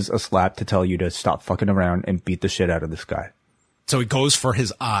this was a slap to tell you to stop fucking around and beat the shit out of this guy. So he goes for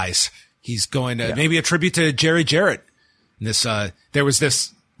his eyes. He's going to maybe a tribute to Jerry Jarrett. This, there was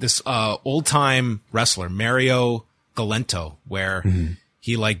this old time wrestler, Mario Galento, where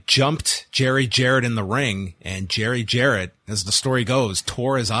he like jumped Jerry Jarrett in the ring, and Jerry Jarrett, as the story goes,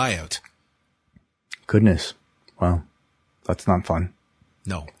 tore his eye out. Goodness. Wow. That's not fun.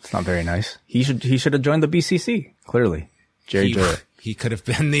 No. It's not very nice. He should have joined the BCC, clearly. Jerry Jarrett. He could have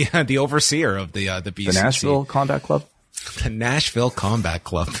been the overseer of the BCC. The Nashville Combat Club? The Nashville Combat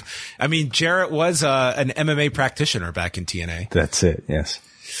Club. I mean, Jarrett was an MMA practitioner back in TNA. That's it, yes.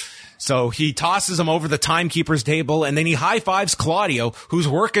 So he tosses him over the timekeeper's table, and then he high-fives Claudio, whose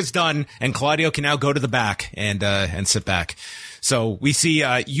work is done, and Claudio can now go to the back and sit back. So we see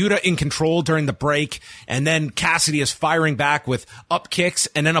Yuta in control during the break, and then Cassidy is firing back with up kicks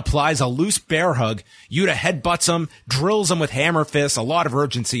and then applies a loose bear hug. Yuta headbutts him, drills him with hammer fists, a lot of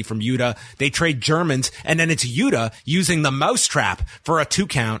urgency from Yuta. They trade Germans, and then it's Yuta using the mousetrap for a 2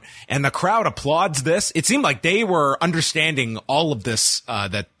 count, and the crowd applauds this. It seemed like they were understanding all of this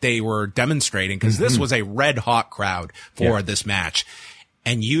that they were demonstrating, because this was a red-hot crowd for this match.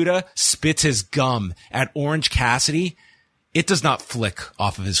 And Yuta spits his gum at Orange Cassidy. It does not flick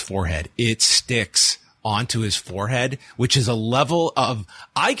off of his forehead. It sticks onto his forehead, which is a level of,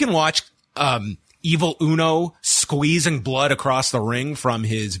 I can watch, Evil Uno squeezing blood across the ring from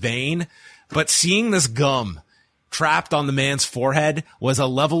his vein, but seeing this gum trapped on the man's forehead was a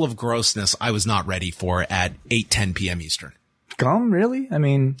level of grossness I was not ready for at 8:10 p.m. Eastern. Gum, really? I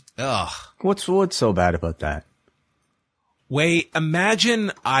mean, Ugh. what's so bad about that? Wait,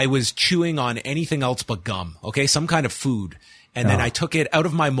 imagine I was chewing on anything else but gum, okay? Some kind of food. And then I took it out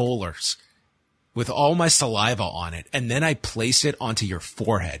of my molars with all my saliva on it. And then I place it onto your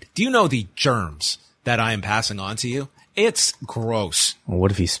forehead. Do you know the germs that I am passing on to you? It's gross. Well,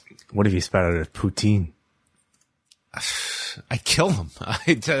 what if he spat out a poutine? I'd kill him.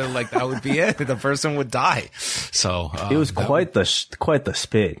 That would be it. The person would die. So it was quite the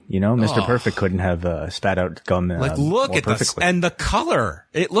spit, you know. Mr. Perfect couldn't have spat out gum. Look at this, and the color.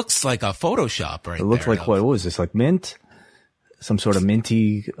 It looks like a Photoshop, right? It looks like what was this? Like mint, some sort of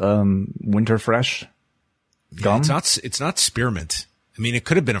minty winter fresh gum. Yeah, it's not spearmint. I mean, it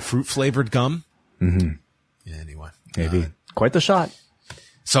could have been a fruit flavored gum. Mm-hmm. Yeah, anyway, maybe quite the shot.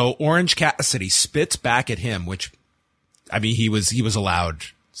 So Orange Cassidy spits back at him, which, I mean, he was allowed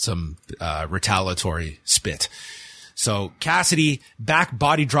some retaliatory spit. So Cassidy back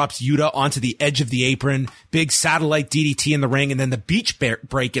body drops Yuta onto the edge of the apron, big satellite DDT in the ring, and then the beach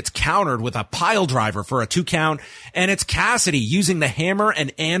break gets countered with a pile driver for a 2 count, and it's Cassidy using the hammer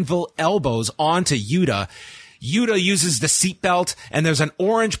and anvil elbows onto Yuta. Yuta uses the seatbelt, and there's an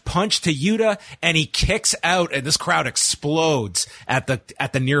orange punch to Yuta, and he kicks out, and this crowd explodes at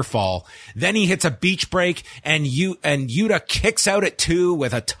the near fall. Then he hits a beach break, and Yuta kicks out at 2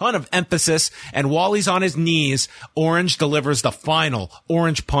 with a ton of emphasis, and while he's on his knees, Orange delivers the final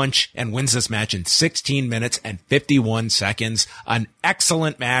orange punch and wins this match in 16 minutes and 51 seconds. An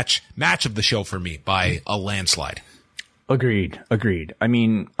excellent match of the show for me by a landslide. Agreed. I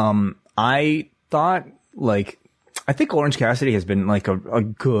mean, I thought, I think Orange Cassidy has been like a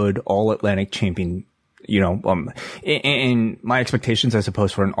good All-Atlantic champion, you know, and my expectations, I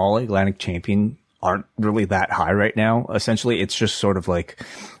suppose, for an All-Atlantic champion aren't really that high right now. Essentially, it's just sort of like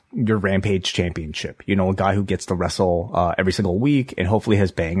your Rampage championship, you know, a guy who gets to wrestle every single week and hopefully has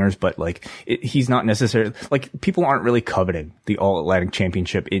bangers, but he's not necessarily, people aren't really coveting the All-Atlantic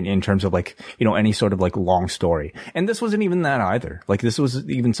championship in terms of any sort of long story. And this wasn't even that either. This was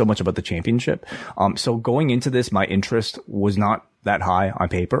even so much about the championship. So going into this, my interest was not that high on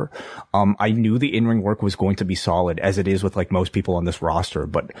paper. I knew the in-ring work was going to be solid, as it is with most people on this roster,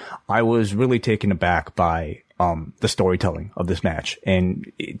 but I was really taken aback by the storytelling of this match.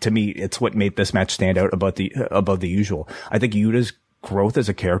 And to me, it's what made this match stand out above the usual. I think Yuta's growth as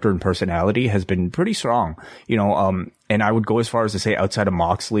a character and personality has been pretty strong, you know, and I would go as far as to say outside of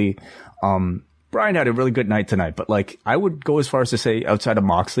Moxley, Brian had a really good night tonight, but I would go as far as to say outside of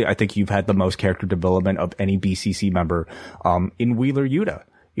Moxley, I think you've had the most character development of any BCC member, in Wheeler Yuta.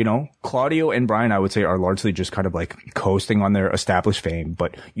 You know, Claudio and Brian, I would say, are largely just kind of coasting on their established fame,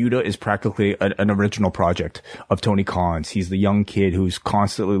 but Yuta is practically an original project of Tony Khan's. He's the young kid who's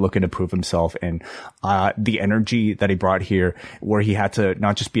constantly looking to prove himself, and the energy that he brought here, where he had to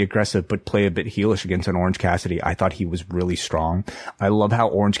not just be aggressive, but play a bit heelish against an Orange Cassidy, I thought he was really strong. I love how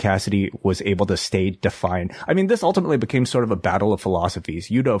Orange Cassidy was able to stay defiant. I mean, this ultimately became sort of a battle of philosophies.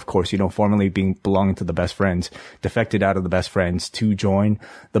 Yuta, of course, you know, formerly belonging to the Best Friends, defected out of the Best Friends to join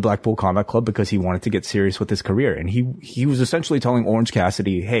the Blackpool Combat Club because he wanted to get serious with his career. And he was essentially telling Orange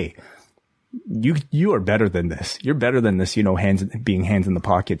Cassidy, hey, you are better than this. You're better than this, you know, hands in the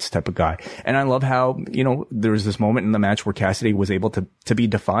pockets type of guy. And I love how, you know, there was this moment in the match where Cassidy was able to be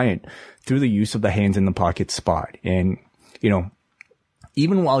defiant through the use of the hands in the pocket spot. And, you know,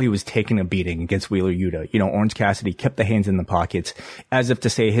 even while he was taking a beating against Wheeler Yuta, you know, Orange Cassidy kept the hands in the pockets as if to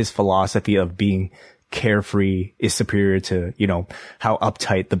say his philosophy of being carefree is superior to, you know, how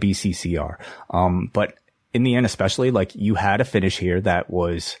uptight the BCC are. But in the end, especially, you had a finish here that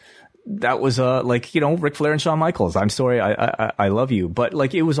was that was like, you know, Ric Flair and Shawn Michaels. I'm sorry, I love you, but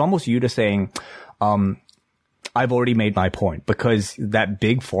like it was almost Yuta saying, I've already made my point, because that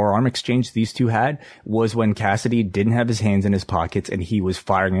big forearm exchange these two had was when Cassidy didn't have his hands in his pockets and he was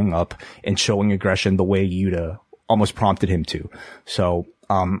firing him up and showing aggression the way Yuta almost prompted him to. So,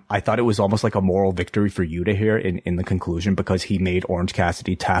 I thought it was almost like a moral victory for Yuta here in the conclusion, because he made Orange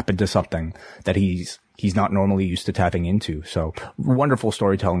Cassidy tap into something that he's not normally used to tapping into. So wonderful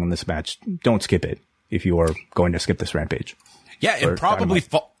storytelling in this match. Don't skip it if you are going to skip this Rampage. Yeah,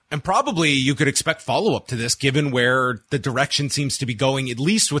 and probably you could expect follow-up to this, given where the direction seems to be going, at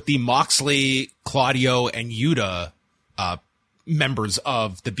least with the Moxley, Claudio, and Yuta members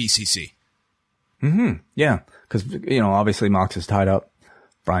of the BCC. Yeah, because, you know, obviously Mox is tied up.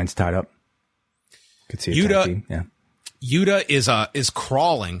 Brian's tied up. Could see a tag team. Yeah. Yuta is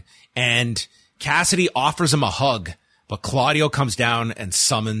crawling, and Cassidy offers him a hug, but Claudio comes down and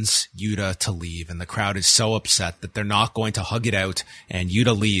summons Yuta to leave, and the crowd is so upset that they're not going to hug it out, and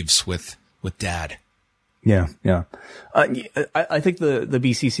Yuta leaves with Dad. Yeah. I think the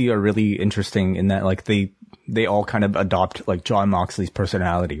BCC are really interesting in that, like, they all kind of adopt like Jon Moxley's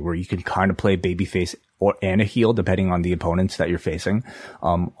personality, where you can kind of play babyface and a heel depending on the opponents that you're facing.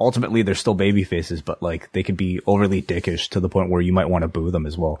 Ultimately they're still baby faces, but like they could be overly dickish to the point where you might want to boo them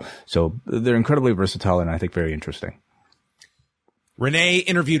as well. So they're incredibly versatile and I think very interesting. Renee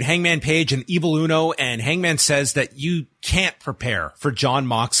interviewed Hangman Page and Evil Uno, and Hangman says that you can't prepare for Jon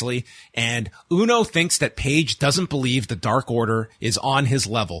Moxley, and Uno thinks that Page doesn't believe the Dark Order is on his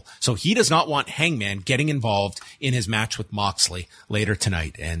level, so he does not want Hangman getting involved in his match with Moxley later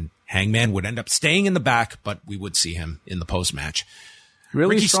tonight, and Hangman would end up staying in the back, but we would see him in the post-match.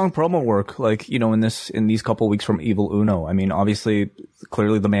 Really strong promo work, like, you know, in these couple of weeks from Evil Uno. I mean, obviously,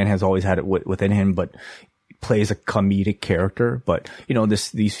 clearly the man has always had it within him, but plays a comedic character. But, you know,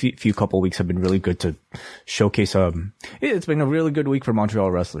 these few couple of weeks have been really good to showcase. It's been a really good week for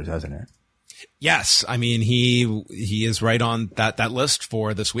Montreal wrestlers, hasn't it? Yes. I mean, he is right on that list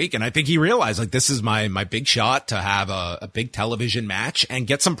for this week. And I think he realized, like, this is my big shot to have a big television match and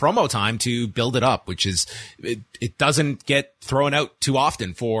get some promo time to build it up, which is, it doesn't get thrown out too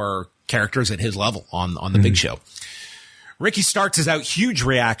often for characters at his level on the big show. Ricky Starks is out, huge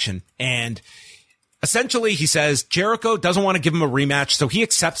reaction. And essentially, he says Jericho doesn't want to give him a rematch, so he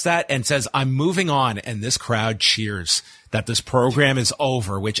accepts that and says, I'm moving on. And this crowd cheers that this program is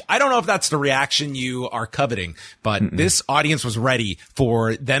over, which I don't know if that's the reaction you are coveting, but this audience was ready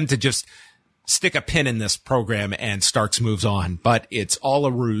for them to just stick a pin in this program, and Starks moves on. But it's all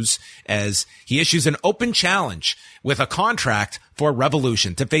a ruse, as he issues an open challenge with a contract for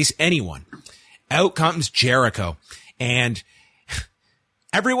Revolution to face anyone. Out comes Jericho, and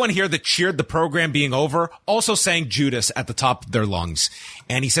everyone here that cheered the program being over also sang Judas at the top of their lungs.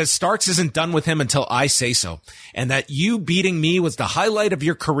 And he says Starks isn't done with him until I say so. And that you beating me was the highlight of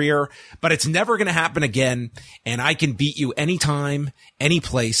your career, but it's never going to happen again. And I can beat you anytime, any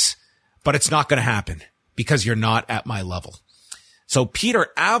place, but it's not going to happen because you're not at my level. So Peter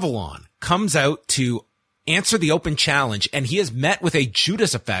Avalon comes out to answer the open challenge, and he is met with a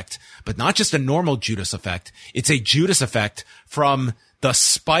Judas effect, but not just a normal Judas effect. It's a Judas effect from the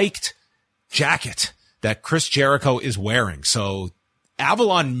spiked jacket that Chris Jericho is wearing. So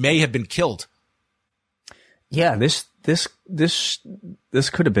Avalon may have been killed. Yeah, this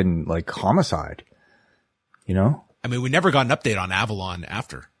could have been like homicide, you know? I mean, we never got an update on Avalon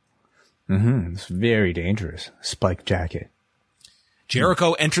after. It's very dangerous. Spiked jacket.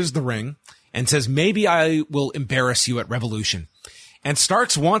 Jericho enters the ring and says, maybe I will embarrass you at Revolution. And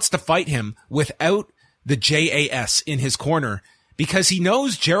Starks wants to fight him without the JAS in his corner, because he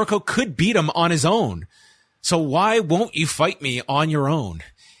knows Jericho could beat him on his own. So why won't you fight me on your own?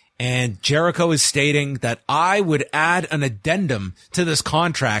 And Jericho is stating that I would add an addendum to this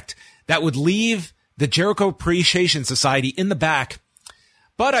contract that would leave the Jericho Appreciation Society in the back,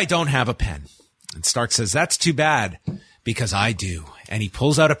 but I don't have a pen. And Stark says, that's too bad, because I do. And he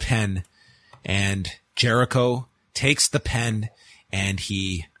pulls out a pen, and Jericho takes the pen and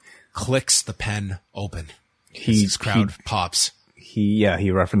he clicks the pen open. His crowd pops.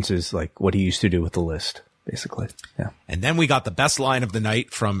 He references like what he used to do with the list, basically. Yeah. And then we got the best line of the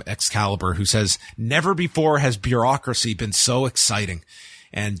night from Excalibur, who says, never before has bureaucracy been so exciting.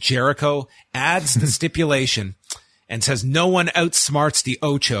 And Jericho adds the stipulation and says no one outsmarts the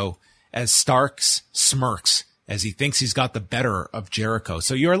Ocho, as Starks smirks as he thinks he's got the better of Jericho.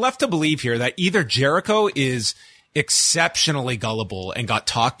 So you're left to believe here that either Jericho is exceptionally gullible and got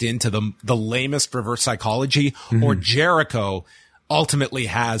talked into the lamest reverse psychology, or Jericho ultimately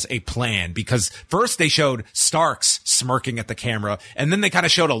has a plan, because first they showed Starks smirking at the camera, and then they kind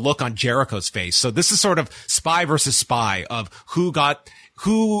of showed a look on Jericho's face. So this is sort of spy versus spy of who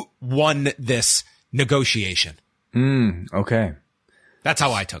won this negotiation. Okay. That's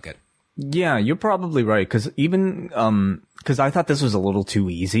how I took it. Yeah, you're probably right. Cause cause I thought this was a little too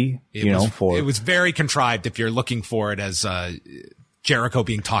easy, it was very contrived if you're looking for it as, Jericho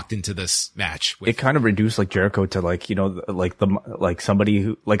being talked into this match. It kind of reduced like Jericho to like somebody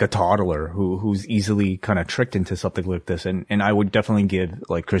who, like a toddler who's easily kind of tricked into something like this. And I would definitely give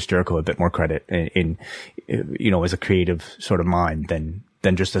like Chris Jericho a bit more credit in as a creative sort of mind than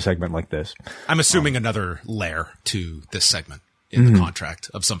just a segment like this. I'm assuming another layer to this segment in the contract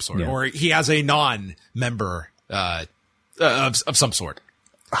of some sort, or he has a non-member, of some sort.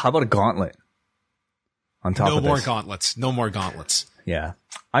 How about a gauntlet on top of this? No more gauntlets. Yeah.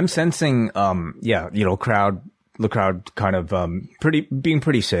 I'm sensing, the crowd kind of, being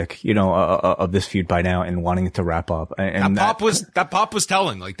pretty sick, of this feud by now and wanting it to wrap up. And that pop was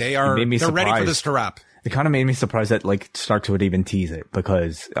telling, like they're ready for this to wrap. It kind of made me surprised that like Starks would even tease it,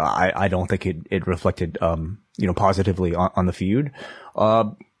 because I don't think it reflected, positively on the feud.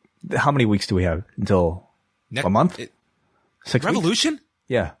 How many weeks do we have until a month? 6 Revolution? Weeks?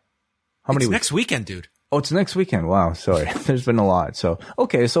 Yeah. How many weeks? Next weekend, dude. Oh, it's next weekend. Wow. Sorry. There's been a lot. So,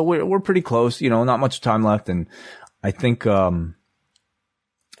 okay. So we're pretty close, not much time left. And I think it'll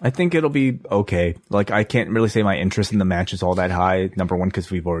be okay. Like, I can't really say my interest in the match is all that high. Number one,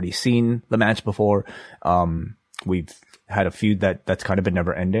 cause we've already seen the match before. We've had a feud that's kind of been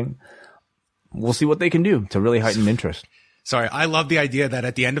never ending. We'll see what they can do to really heighten interest. Sorry, I love the idea that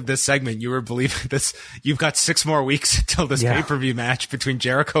at the end of this segment, you were believing this. You've got 6 more weeks until this pay-per-view match between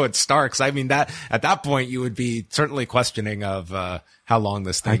Jericho and Starks. I mean, that at that point, you would be certainly questioning of how long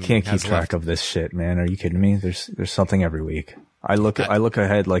this thing. I can't keep track of this shit, man. Are you kidding me? There's something every week. I look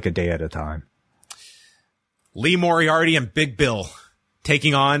ahead like a day at a time. Lee Moriarty and Big Bill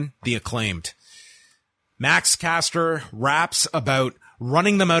taking on the Acclaimed. Max Caster raps about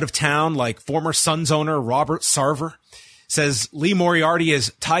running them out of town like former Suns owner Robert Sarver. Says Lee Moriarty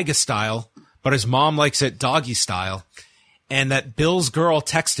is Tyga style, but his mom likes it doggy style. And that Bill's girl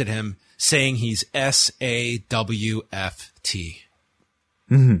texted him saying he's SAWFT.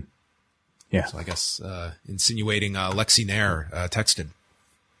 Mm-hmm. Yeah. So I guess, insinuating, Lexi Nair, texted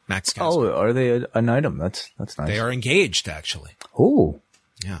Max Caster. Oh, are they an item? That's nice. They are engaged, actually. Oh.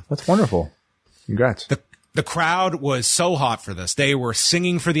 Yeah. That's wonderful. Congrats. The crowd was so hot for this. They were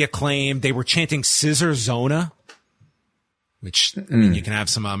singing for the Acclaim. They were chanting Scissor Zona, which, I mean, you can have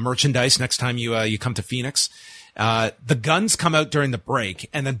some merchandise next time you come to Phoenix. The Guns come out during the break,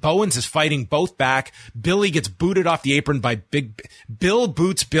 and then Bowens is fighting both back. Billy gets booted off the apron by Bill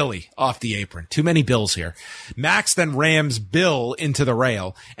boots Billy off the apron. Too many Bills here. Max then rams Bill into the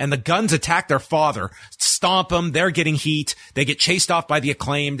rail, and the Guns attack their father, stomp him. They're getting heat. They get chased off by the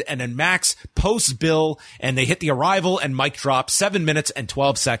Acclaimed, and then Max posts Bill, and they hit the Arrival and mic drop. 7 minutes and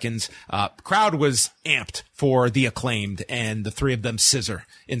 12 seconds. Crowd was amped for the Acclaimed, and the three of them scissor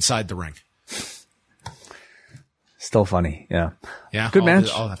inside the ring. Still funny. Yeah. Yeah. Good match.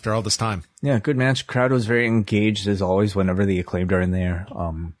 After all this time. Yeah. Good match. Crowd was very engaged as always whenever the Acclaimed are in there.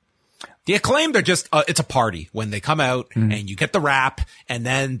 The Acclaimed are just, it's a party when they come out and you get the rap and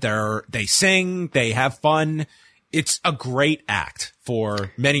then they sing, they have fun. It's a great act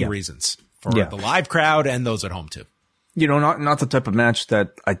for many reasons for the live crowd and those at home too. Not the type of match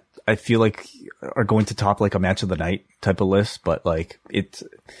that I feel like are going to top like a match of the night type of list, but like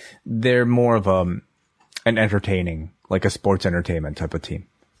they're more of an entertaining, like a sports entertainment type of team.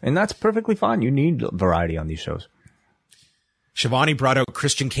 And that's perfectly fine. You need variety on these shows. Shivani brought out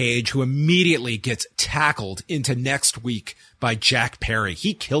Christian Cage, who immediately gets tackled into next week by Jack Perry.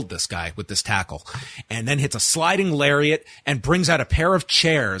 He killed this guy with this tackle and then hits a sliding lariat and brings out a pair of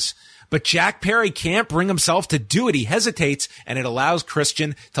chairs. But Jack Perry can't bring himself to do it. He hesitates, and it allows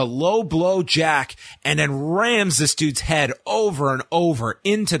Christian to low blow Jack and then rams this dude's head over and over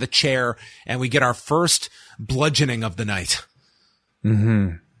into the chair. And we get our first bludgeoning of the night.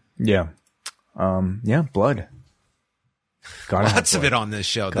 Mm-hmm. Yeah. Blood. Gotta Lots of it on this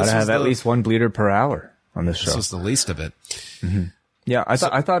show. Gotta have at least one bleeder per hour on this show. This was the least of it. Mm-hmm. Yeah,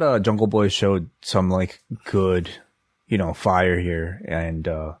 I thought Jungle Boy showed some like good, fire here, and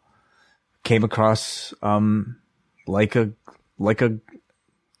came across like a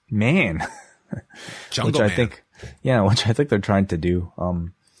man. Jungle which I think they're trying to do.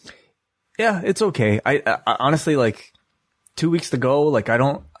 Yeah, it's okay. I honestly, like, 2 weeks to go, like, I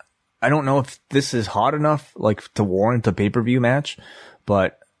don't know if this is hot enough, like, to warrant a pay-per-view match,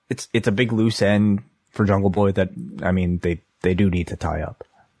 but it's a big loose end for Jungle Boy that, I mean, they they do need to tie up.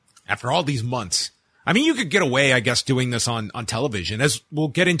 After all these months. I mean, you could get away, I guess, doing this on television. As we'll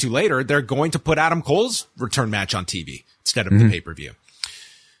get into later, they're going to put Adam Cole's return match on TV instead of the pay-per-view.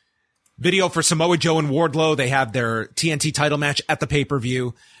 Video for Samoa Joe and Wardlow. They have their TNT title match at the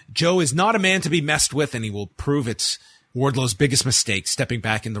pay-per-view. Joe is not a man to be messed with, and he will prove it's Wardlow's biggest mistake, stepping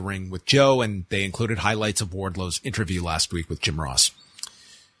back in the ring with Joe, and they included highlights of Wardlow's interview last week with Jim Ross.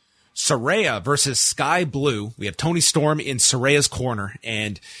 Saraya versus Sky Blue. We have Tony Storm in Saraya's corner,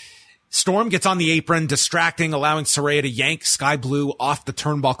 and Storm gets on the apron, distracting, allowing Saraya to yank Sky Blue off the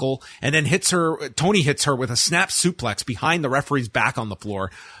turnbuckle, and then Tony hits her with a snap suplex behind the referee's back on the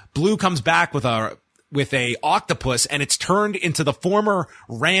floor. Blue comes back with a octopus, and it's turned into the former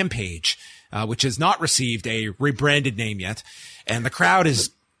Rampage, which has not received a rebranded name yet. And the crowd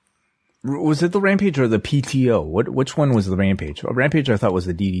is... Was it the Rampage or the PTO? Which one was the Rampage? Rampage I thought was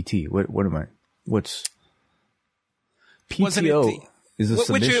the DDT. What am I? What's... PTO is a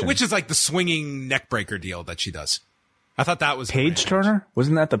submission. Which is like the swinging neckbreaker deal that she does. I thought that was Page Turner.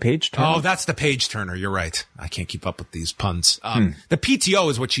 Wasn't that the Page Turner? Oh, that's the Page Turner. You're right. I can't keep up with these puns. The PTO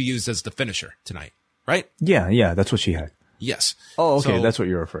is what she used as the finisher tonight, right? Yeah, that's what she had. Yes. Oh, okay. That's what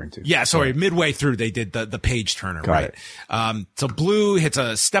you're referring to. Yeah, sorry. Midway through, they did the Page Turner, Got right? it. So Blue hits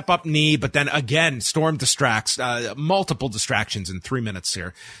a step-up knee, but then again, Storm distracts, multiple distractions in 3 minutes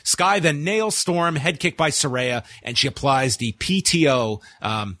here. Sky then nails Storm, head kick by Saraya, and she applies the PTO,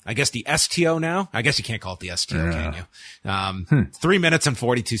 I guess the STO now? I guess you can't call it the STO, can you? 3 minutes and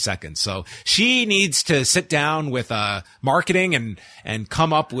 42 seconds. So she needs to sit down with, marketing and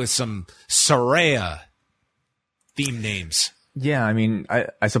come up with some Saraya theme names. Yeah, I mean,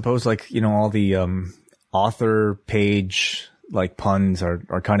 I suppose like, all the author page like puns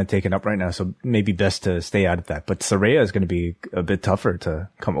are kind of taken up right now, so maybe best to stay out of that. But Saraya is going to be a bit tougher to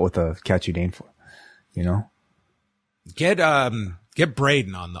come up with a catchy name for, Get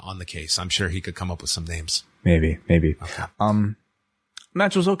Braden on the case. I'm sure he could come up with some names. Maybe. Okay.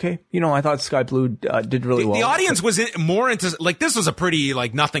 Match was okay. I thought Sky Blue did really well. The audience was more into, like, this was a pretty,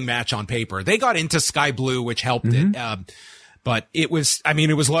 like, nothing match on paper. They got into Sky Blue, which helped it. But it was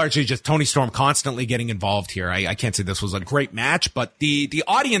largely just Tony Storm constantly getting involved here. I can't say this was a great match, but the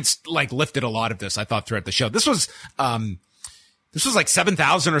audience, like, lifted a lot of this, I thought, throughout the show. This was like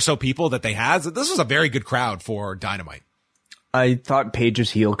 7,000 or so people that they had. This was a very good crowd for Dynamite. I thought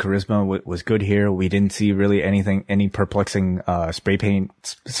Paige's heel charisma was good here. We didn't see really any perplexing spray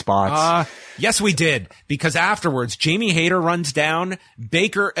paint spots. Yes, we did, because afterwards Jamie Hayter runs down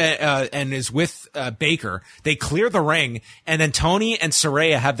Baker and is with Baker. They clear the ring, and then Tony and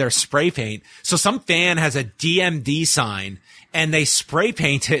Saraya have their spray paint. So some fan has a DMD sign, and they spray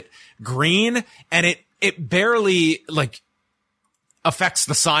paint it green, and it barely affects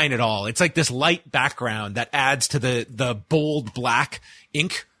the sign at all. It's like this light background that adds to the bold black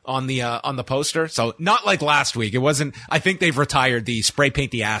ink on the poster. So not like last week. It wasn't, I think they've retired the spray paint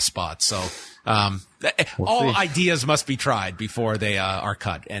the ass spot. So, all ideas must be tried before they, are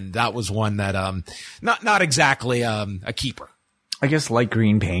cut. And that was one that, not exactly, a keeper. I guess light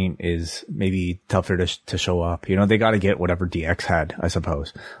green paint is maybe tougher to show up. They got to get whatever DX had, I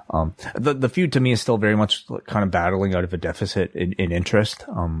suppose. The feud to me is still very much kind of battling out of a deficit in interest.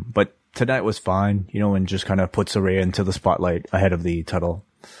 But tonight was fine, and just kind of puts Saraya into the spotlight ahead of the title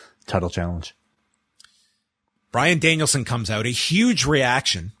challenge. Bryan Danielson comes out, a huge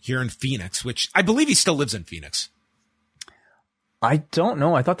reaction here in Phoenix, which I believe he still lives in Phoenix. I don't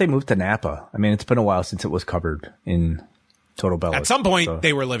know. I thought they moved to Napa. I mean, it's been a while since it was covered in Total Bellas. At some point,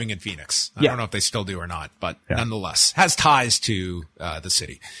 they were living in Phoenix. I don't know if they still do or not, but nonetheless, has ties to the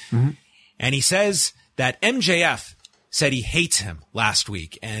city. And he says that MJF said he hates him last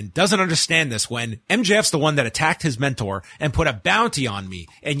week and doesn't understand this when MJF's the one that attacked his mentor and put a bounty on me,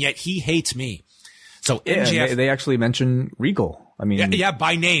 and yet he hates me. So MJF... they actually mentioned Regal. I mean... Yeah,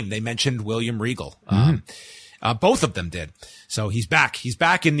 by name. They mentioned William Regal. Both of them did. So he's back. He's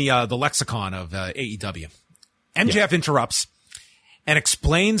back in the lexicon of AEW. MJF interrupts and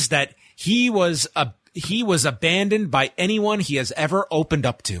explains that he was abandoned by anyone he has ever opened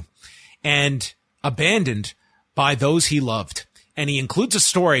up to, and abandoned by those he loved. And he includes a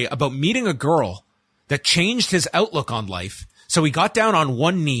story about meeting a girl that changed his outlook on life. So he got down on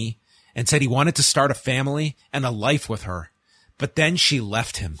one knee and said he wanted to start a family and a life with her. But then she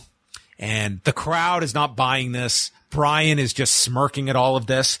left him. And the crowd is not buying this. Bryan is just smirking at all of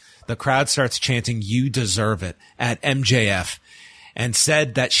this. The crowd starts chanting, "You deserve it," at MJF, and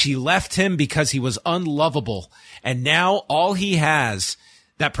said that she left him because he was unlovable. And now all he has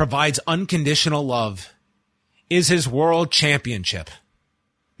that provides unconditional love is his world championship.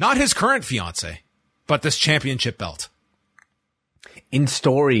 Not his current fiance, but this championship belt. In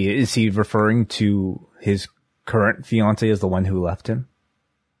story, is he referring to his current fiance as the one who left him?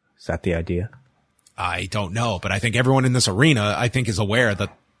 Is that the idea? I don't know, but I think everyone in this arena, I think, is aware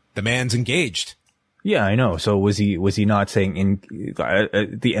that the man's engaged. Yeah, I know. So was he not saying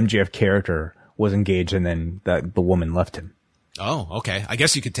the MJF character was engaged and then that the woman left him? Oh, okay. I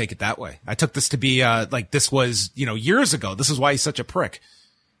guess you could take it that way. I took this to be, like this was, years ago. This is why he's such a prick.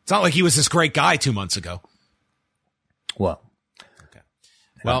 It's not like he was this great guy 2 months ago. Well, okay.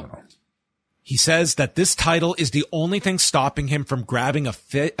 Well, he says that this title is the only thing stopping him from grabbing a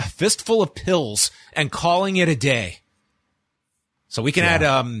fistful of pills and calling it a day. So we can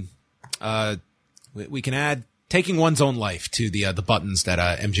add, we can add taking one's own life to the buttons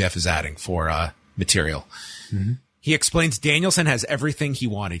that MJF is adding for material. Mm-hmm. He explains Danielson has everything he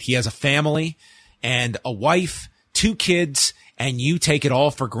wanted. He has a family and a wife, 2 kids, and you take it all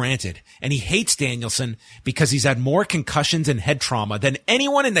for granted. And he hates Danielson because he's had more concussions and head trauma than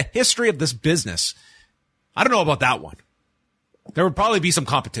anyone in the history of this business. I don't know about that one. There would probably be some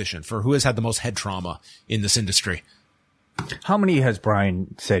competition for who has had the most head trauma in this industry. How many has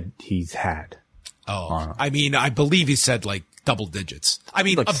Brian said he's had? Oh, I mean, I believe he said like double digits. I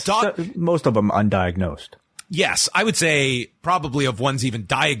mean, most of them undiagnosed. Yes, I would say probably of ones even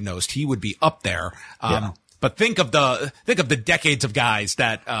diagnosed, he would be up there. But think of the decades of guys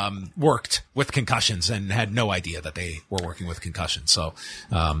that worked with concussions and had no idea that they were working with concussions. So,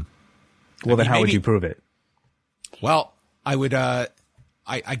 well, then how would you prove it? Well, I would.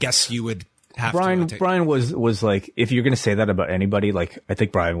 I guess you would have Brian. to. Brian was like, if you're going to say that about anybody, like I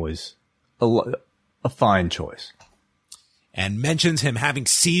think Brian was a fine choice. And mentions him having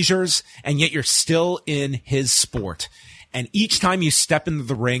seizures, and yet you're still in his sport. And each time you step into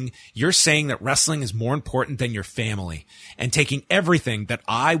the ring, you're saying that wrestling is more important than your family and taking everything that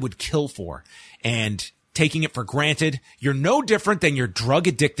I would kill for and taking it for granted. You're no different than your drug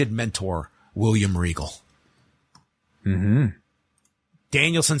addicted mentor, William Regal. Mm-hmm.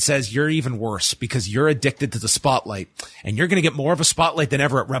 Danielson says you're even worse because you're addicted to the spotlight and you're going to get more of a spotlight than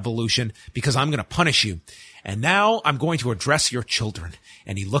ever at Revolution because I'm going to punish you. And now I'm going to address your children.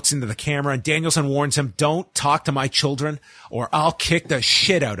 And he looks into the camera and Danielson warns him, don't talk to my children or I'll kick the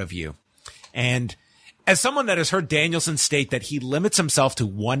shit out of you. And as someone that has heard Danielson state that he limits himself to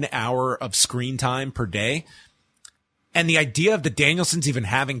 1 hour of screen time per day, and the idea of the Danielsons even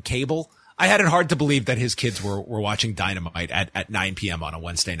having cable, I had it hard to believe that his kids were watching Dynamite at 9 p.m. on a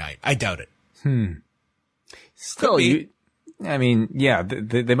Wednesday night. I doubt it. Still, I mean, yeah,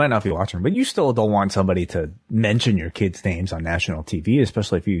 they might not be watching, but you still don't want somebody to mention your kids' names on national TV,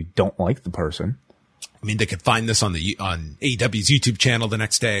 especially if you don't like the person. I mean, they could find this on AEW's YouTube channel the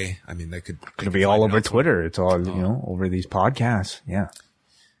next day. I mean, they could be all over Twitter. It's all, over these podcasts. Yeah.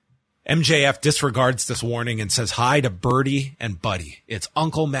 MJF disregards this warning and says hi to Birdie and Buddy. It's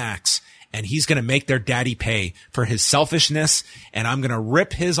Uncle Max. And he's going to make their daddy pay for his selfishness. And I'm going to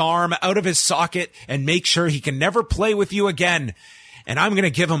rip his arm out of his socket and make sure he can never play with you again. And I'm going to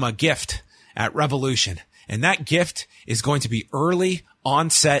give him a gift at Revolution. And that gift is going to be early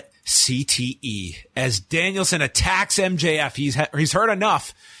onset CTE. As Danielson attacks MJF, he's heard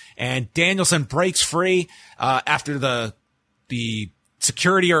enough. And Danielson breaks free, after the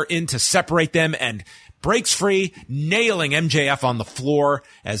security are in to separate them and breaks free, nailing MJF on the floor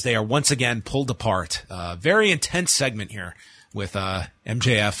as they are once again pulled apart. Very intense segment here with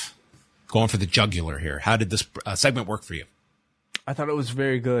MJF going for the jugular here. How did this segment work for you? I thought it was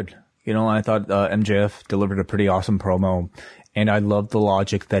very good. I thought MJF delivered a pretty awesome promo, and I loved the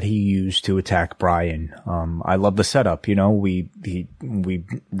logic that he used to attack Brian. I love the setup. We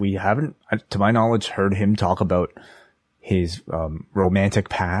haven't, to my knowledge, heard him talk about his romantic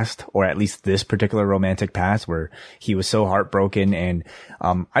past, or at least this particular romantic past where he was so heartbroken. And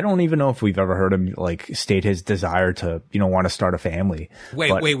I don't even know if we've ever heard him state his desire to want to start a family.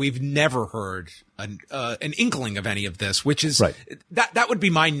 Wait, we've never heard an inkling of any of this, which is right. That would be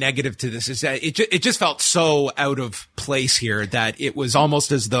my negative to this, is that it just felt so out of place here that it was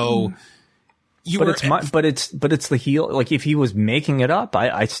almost as though But it's the heel. Like, if he was making it up,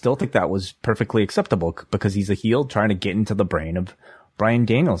 I still think that was perfectly acceptable because he's a heel trying to get into the brain of Bryan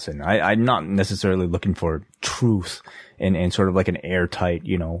Danielson. I'm not necessarily looking for truth and sort of like an airtight,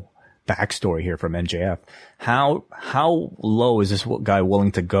 backstory here from MJF. How low is this guy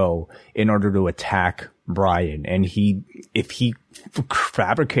willing to go in order to attack Bryan? And he if he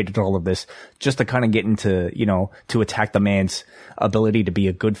fabricated all of this just to kind of get into, to attack the man's ability to be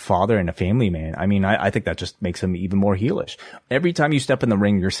a good father and a family man. I mean, I think that just makes him even more heelish. Every time you step in the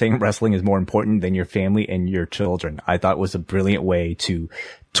ring, you're saying wrestling is more important than your family and your children. I thought was a brilliant way to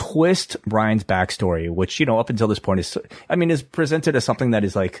twist Bryan's backstory, which, up until this point is presented as something that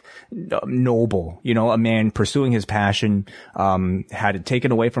is like noble, a man pursuing his passion, had it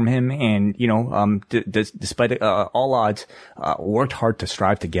taken away from him and, despite all odds, worked hard to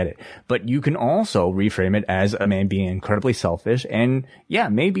strive to get it. But you can also reframe it as a man being incredibly selfish and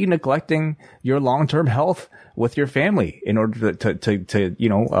maybe neglecting your long-term health with your family in order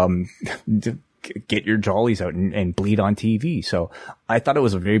to get your jollies out and bleed on TV. So I thought it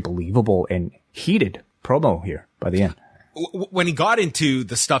was a very believable and heated promo here by the end. When he got into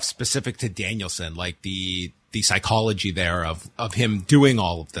the stuff specific to Danielson, like the psychology there of him doing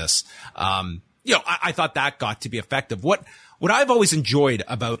all of this, I thought that got to be effective. What I've always enjoyed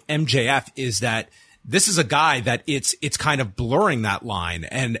about MJF is that this is a guy that it's kind of blurring that line.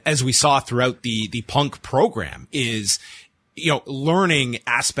 And as we saw throughout the Punk program is, learning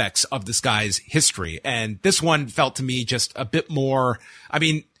aspects of this guy's history. And this one felt to me just a bit more,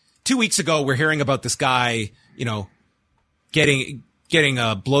 2 weeks ago, we're hearing about this guy, getting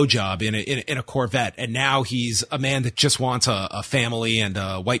a blowjob in a Corvette. And now he's a man that just wants a family and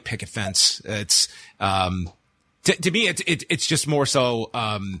a white picket fence. It's, to me, it's just more so,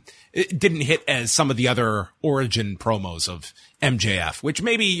 it didn't hit as some of the other origin promos of MJF, which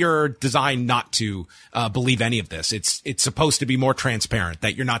maybe you're designed not to, believe any of this. It's supposed to be more transparent,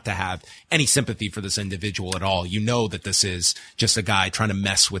 that you're not to have any sympathy for this individual at all. You know that this is just a guy trying to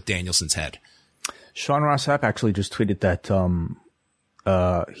mess with Danielson's head. Sean Ross Sapp actually just tweeted that,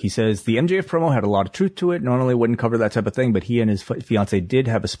 he says the MJF promo had a lot of truth to it. Normally wouldn't cover that type of thing, but he and his fiance did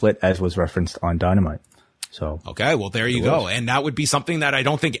have a split, as was referenced on Dynamite. So okay, well there you go, and that would be something that I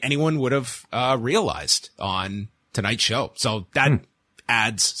don't think anyone would have realized on tonight's show. So that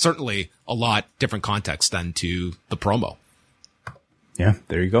adds certainly a lot different context than to the promo. Yeah,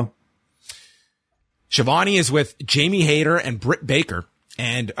 there you go. Shivani is with Jamie Hayter and Britt Baker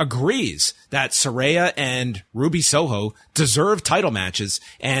and agrees that Saraya and Ruby Soho deserve title matches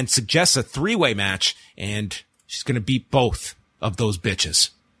and suggests a 3-way match, and she's going to beat both of those bitches.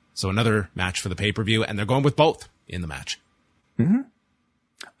 So another match for the pay-per-view, and they're going with both in the match. Mm-hmm.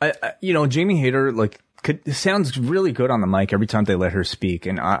 Jamie Hayter, sounds really good on the mic every time they let her speak.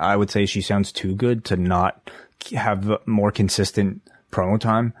 And I would say she sounds too good to not have more consistent promo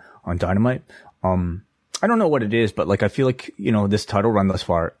time on Dynamite. I don't know what it is, but I feel like, this title run thus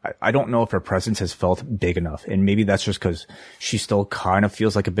far, I don't know if her presence has felt big enough. And maybe that's just because she still kind of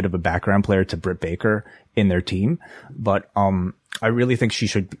feels like a bit of a background player to Britt Baker in their team. But, I really think she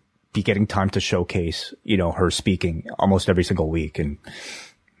should be getting time to showcase, her speaking almost every single week. And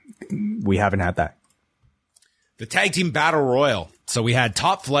we haven't had that. The tag team battle royal. So we had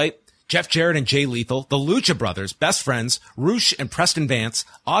Top Flight, Jeff Jarrett and Jay Lethal, the Lucha Brothers, Best Friends, Roosh and Preston Vance,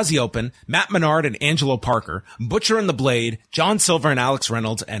 Aussie Open, Matt Menard and Angelo Parker, Butcher and the Blade, John Silver and Alex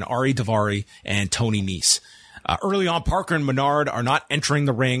Reynolds, and Ari Daivari and Tony Nese. Early on, Parker and Menard are not entering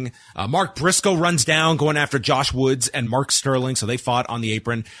the ring. Mark Briscoe runs down going after Josh Woods and Mark Sterling, so they fought on the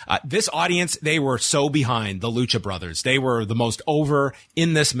apron. This audience, they were so behind the Lucha Brothers. They were the most over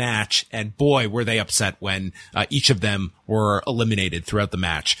in this match, and boy, were they upset when each of them were eliminated throughout the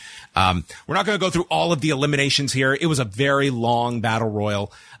match. We're not going to go through all of the eliminations here. It was a very long battle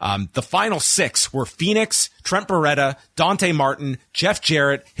royal. The final 6 were Phoenix, Trent Beretta, Dante Martin, Jeff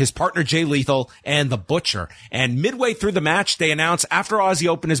Jarrett, his partner Jay Lethal, and The Butcher. And midway through the match, they announce after Aussie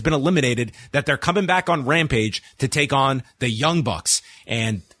Open has been eliminated that they're coming back on Rampage to take on the Young Bucks.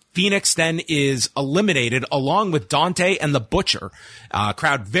 And Phoenix then is eliminated along with Dante and The Butcher.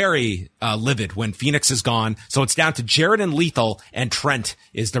 Crowd very livid when Phoenix is gone. So it's down to Jarrett and Lethal, and Trent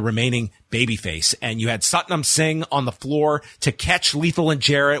is the remaining babyface. And you had Satnam Singh on the floor to catch Lethal and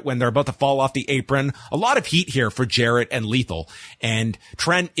Jarrett when they're about to fall off the apron. A lot of heat here for Jarrett and Lethal. And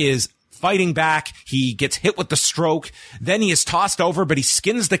Trent is fighting back. He gets hit with the stroke. Then he is tossed over, but he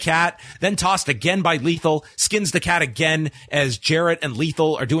skins the cat, then tossed again by Lethal, skins the cat again as Jarrett and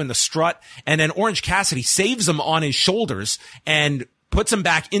Lethal are doing the strut. And then Orange Cassidy saves him on his shoulders and puts him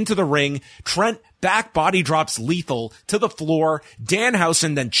back into the ring. Trent back body drops Lethal to the floor.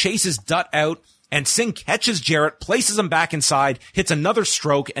 Danhausen then chases Dutt out. And Singh catches Jarrett, places him back inside, hits another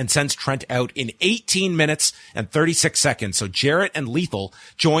stroke, and sends Trent out in 18 minutes and 36 seconds. So Jarrett and Lethal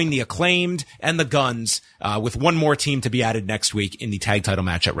join the Acclaimed and the Guns, with one more team to be added next week in the tag title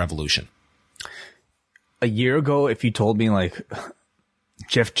match at Revolution. A year ago, if you told me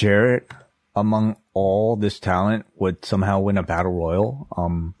Jeff Jarrett among all this talent would somehow win a battle royal,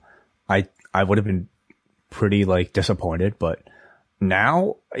 I would have been pretty like disappointed, but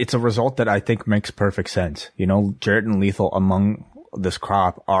now it's a result that I think makes perfect sense. You know, Jarrett and Lethal among this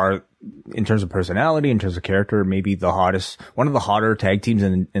crop are, in terms of personality, in terms of character, maybe one of the hotter tag teams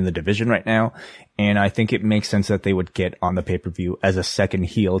in the division right now. And I think it makes sense that they would get on the pay-per-view as a second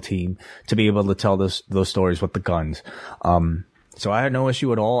heel team to be able to tell those stories with the guns. So I had no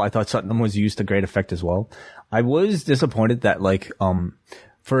issue at all. I thought Sutton was used to great effect as well. I was disappointed that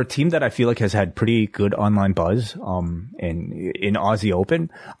for a team that I feel like has had pretty good online buzz, in Aussie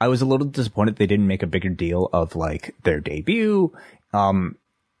Open, I was a little disappointed they didn't make a bigger deal of like their debut.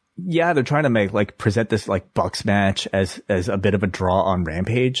 Yeah, they're trying to present this like Bucks match as a bit of a draw on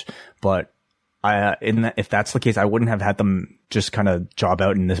Rampage, but if that's the case, I wouldn't have had them just kind of job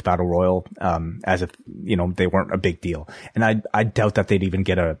out in this battle royal, as if, you know, they weren't a big deal. And I doubt that they'd even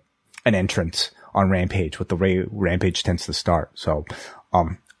get an entrance on Rampage with the way Rampage tends to start. So,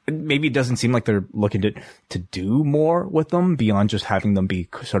 maybe it doesn't seem like they're looking to do more with them beyond just having them be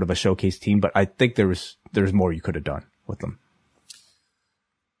sort of a showcase team, but I think there's more you could have done with them.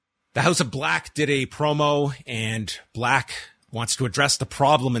 The House of Black did a promo, and Black wants to address the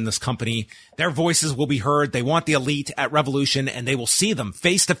problem in this company. Their voices will be heard. They want the Elite at Revolution, and they will see them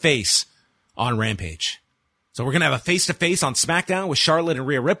face to face on Rampage. So we're going to have a face to face on SmackDown with Charlotte and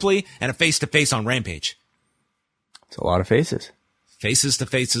Rhea Ripley, and a face to face on Rampage. It's a lot of faces. Faces to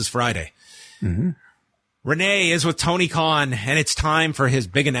Faces Friday. Mm-hmm. Renee is with Tony Khan, and it's time for his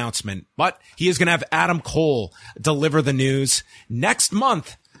big announcement. But he is going to have Adam Cole deliver the news. Next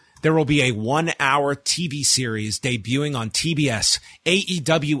month, there will be a 1-hour TV series debuting on TBS,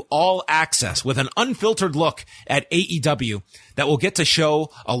 AEW All Access, with an unfiltered look at AEW that will get to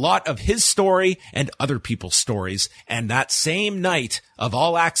show a lot of his story and other people's stories. And that same night of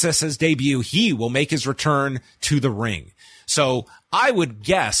All Access's debut, he will make his return to the ring. So I would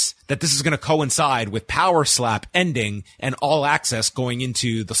guess that this is going to coincide with Power Slap ending and All Access going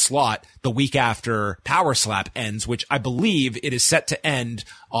into the slot the week after Power Slap ends, which I believe it is set to end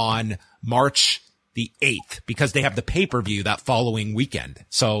on March the 8th, because they have the pay-per-view that following weekend.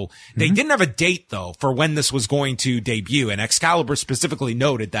 So they didn't have a date though for when this was going to debut, and Excalibur specifically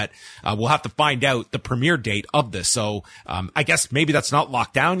noted that we'll have to find out the premiere date of this. So I guess maybe that's not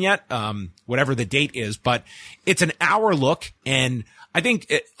locked down yet, whatever the date is, but it's an hour look, and I think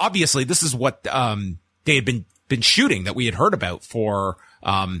obviously this is what they had been shooting, that we had heard about for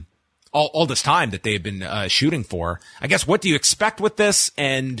all this time that they had been shooting for. I guess, what do you expect with this,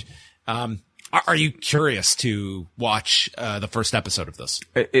 and are you curious to watch the first episode of this?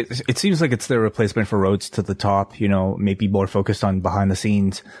 It seems like it's their replacement for Roads to the Top, you know, maybe more focused on behind the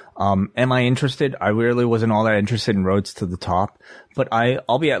scenes. Am I interested? I really wasn't all that interested in Roads to the Top, but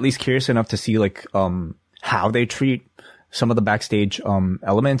I'll be at least curious enough to see how they treat some of the backstage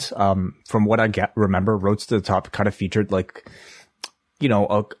elements. From what I remember, Roads to the Top kind of featured a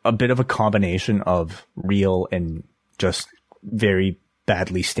bit of a combination of real and just very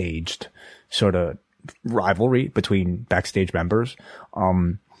badly staged sort of rivalry between backstage members.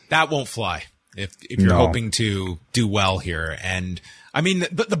 That won't fly if you're hoping to do well here. And I mean,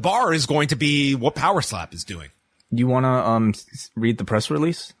 the bar is going to be what Power Slap is doing. You want to read the press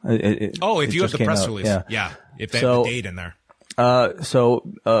release? If you have the press release. Yeah. If they have the date in there.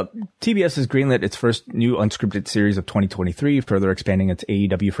 TBS has greenlit its first new unscripted series of 2023, further expanding its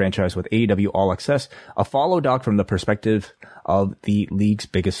AEW franchise with AEW All Access, a follow doc from the perspective of the league's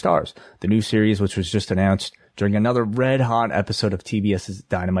biggest stars. The new series, which was just announced during another red-hot episode of TBS's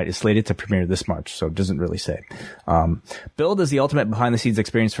Dynamite, is slated to premiere this March, so it doesn't really say. Billed as the ultimate behind-the-scenes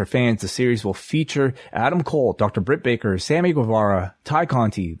experience for fans, the series will feature Adam Cole, Dr. Britt Baker, Sammy Guevara, Ty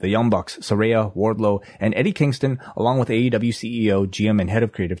Conti, the Young Bucks, Saraya, Wardlow, and Eddie Kingston, along with AEW CEO, GM, and head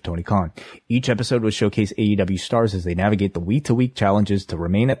of creative Tony Khan. Each episode will showcase AEW stars as they navigate the week-to-week challenges to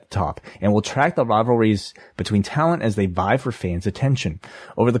remain at the top, and will track the rivalries between talent as they vie for fans' attention.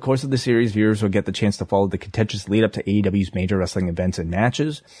 Over the course of the series, viewers will get the chance to follow the contentious lead up to AEW's major wrestling events and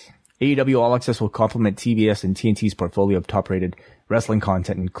matches. AEW All Access will complement TBS and TNT's portfolio of top-rated wrestling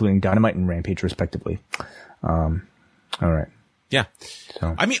content, including Dynamite and Rampage, respectively. All right. Yeah.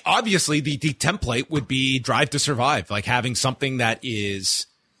 So. I mean, obviously the template would be Drive to Survive, like having something that is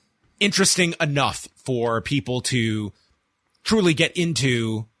interesting enough for people to truly get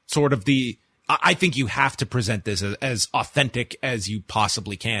into sort of I think you have to present this as authentic as you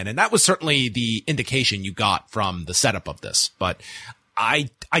possibly can. And that was certainly the indication you got from the setup of this. But I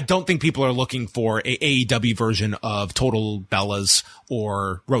don't think people are looking for a AEW version of Total Bellas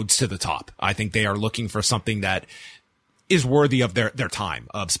or Roads to the Top. I think they are looking for something that is worthy of their time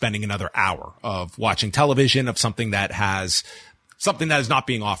of spending another hour of watching television, of something that is not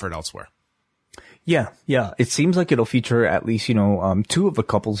being offered elsewhere. Yeah. It seems like it'll feature at least, two of the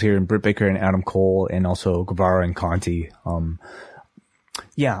couples here in Britt Baker and Adam Cole, and also Guevara and Conti.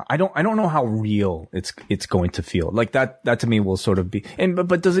 Yeah, I don't know how real it's going to feel. Like that to me will sort of be,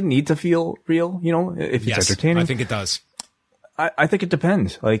 but does it need to feel real? If it's entertaining? I think it does. I think it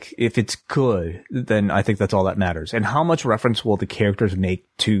depends. Like, if it's good, then I think that's all that matters. And how much reference will the characters make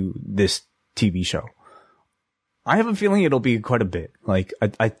to this TV show? I have a feeling it'll be quite a bit. Like,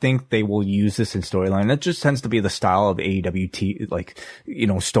 I think they will use this in storyline. That just tends to be the style of AEW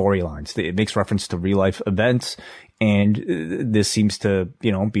storylines. It makes reference to real life events, and this seems to,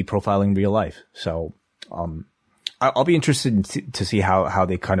 be profiling real life. So, I'll be interested to see how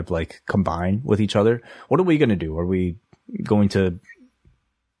they kind of like combine with each other. What are we going to do? Are we going to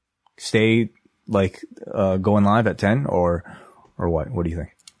stay going live at 10 or what? What do you think?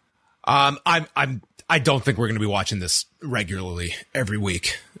 I don't think we're going to be watching this regularly every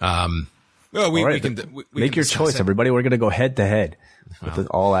week. We can make your choice, everybody. We're going to go head to head with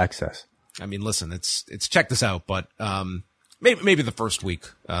all access. I mean, listen, it's check this out, but maybe the first week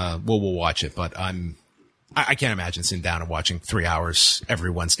we'll watch it, but I can't imagine sitting down and watching 3 hours every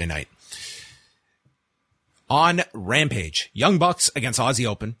Wednesday night. On Rampage, Young Bucks against Aussie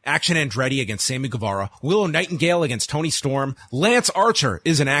Open, Action Andretti against Sammy Guevara, Willow Nightingale against Tony Storm, Lance Archer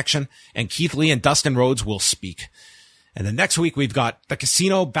is in action, and Keith Lee and Dustin Rhodes will speak. And then next week we've got the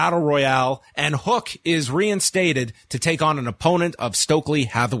Casino Battle Royale, and Hook is reinstated to take on an opponent of Stokely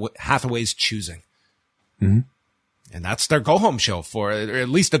Hathaway's choosing. Mm-hmm. And that's their go-home show or at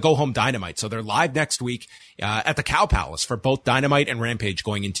least the go-home Dynamite. So they're live next week at the Cow Palace for both Dynamite and Rampage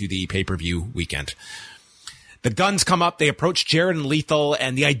going into the pay-per-view weekend. The Guns come up, they approach Jared and Lethal,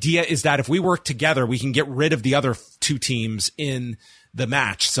 and the idea is that if we work together, we can get rid of the other two teams in the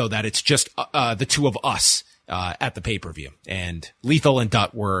match so that it's just the two of us at the pay-per-view. And Lethal and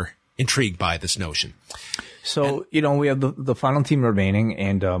Dutt were intrigued by this notion. So, we have the final team remaining,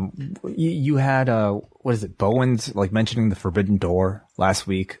 and you had, Bowens, mentioning the Forbidden Door last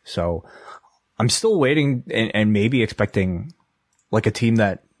week. So I'm still waiting and maybe expecting, a team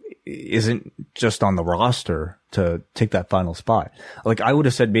that isn't just on the roster to take that final spot. I would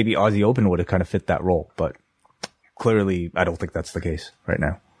have said maybe Aussie Open would have kind of fit that role, but clearly I don't think that's the case right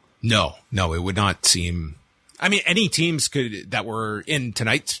now. No, it would not seem. I mean, any teams that were in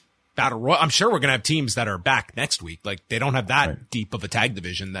tonight's Battle Royal, I'm sure we're going to have teams that are back next week. They don't have that deep of a tag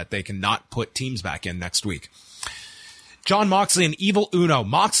division that they can not put teams back in next week. Jon Moxley and Evil Uno.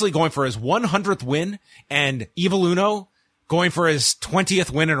 Moxley going for his 100th win, and Evil Uno going for his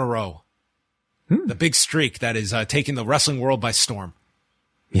 20th win in a row. The big streak that is taking the wrestling world by storm.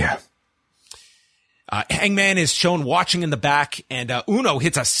 Yeah. Hangman is shown watching in the back, and Uno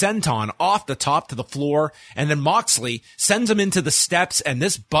hits a senton off the top to the floor, and then Moxley sends him into the steps, and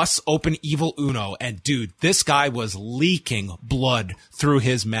this busts open Evil Uno. And dude, this guy was leaking blood through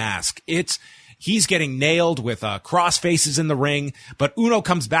his mask. He's getting nailed with cross faces in the ring, but Uno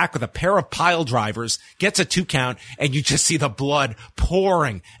comes back with a pair of pile drivers, gets a 2 count, and you just see the blood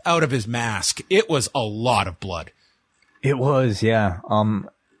pouring out of his mask. It was a lot of blood. It was, yeah.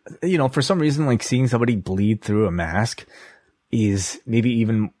 For some reason, seeing somebody bleed through a mask is maybe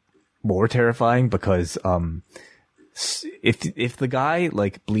even more terrifying because if the guy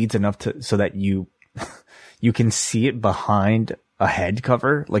bleeds enough so that you can see it behind a head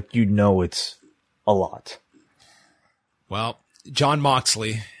cover, it's a lot. Well, Jon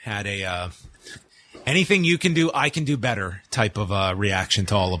Moxley had a anything you can do, I can do better type of reaction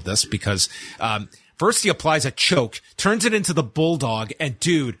to all of this because first he applies a choke, turns it into the Bulldog, and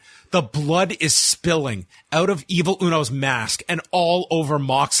dude, the blood is spilling out of Evil Uno's mask and all over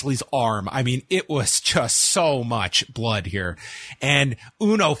Moxley's arm. I mean, it was just so much blood here. And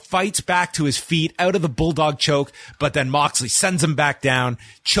Uno fights back to his feet out of the Bulldog choke, but then Moxley sends him back down,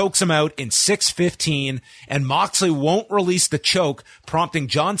 chokes him out in 6:15, and Moxley won't release the choke, prompting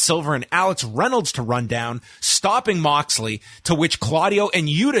John Silver and Alex Reynolds to run down, stopping Moxley, to which Claudio and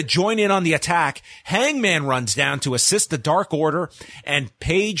Yuta join in on the attack. Hangman runs down to assist the Dark Order, and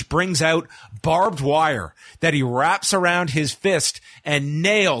Page brings out barbed wire that he wraps around his fist and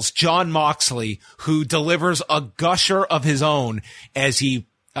nails Jon Moxley, who delivers a gusher of his own as he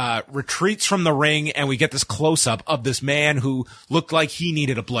retreats from the ring, and we get this close-up of this man who looked like he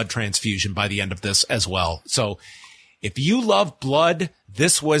needed a blood transfusion by the end of this as well. So if you love blood,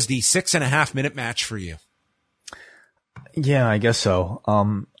 this was the 6.5-minute match for you. Yeah, I guess so.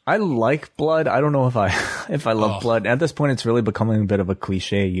 I like blood. I don't know if I if I love blood. At this point, it's really becoming a bit of a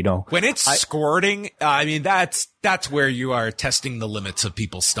cliche, you know. When it's squirting, I mean, that's where you are testing the limits of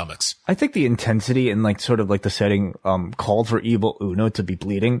people's stomachs. I think the intensity and like sort of like the setting called for Evil Uno to be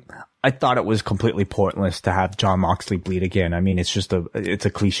bleeding. I thought it was completely pointless to have Jon Moxley bleed again. I mean, it's a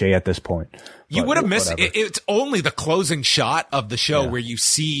cliche at this point. You would have missed it. It's only the closing shot of the show where you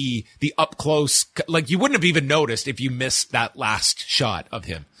see the up close, like you wouldn't have even noticed if you missed that last shot of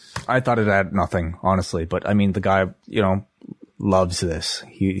him. I thought it had nothing, honestly, but I mean, the guy, you know, loves this.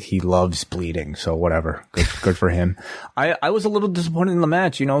 He loves bleeding. So whatever. Good for him. I was a little disappointed in the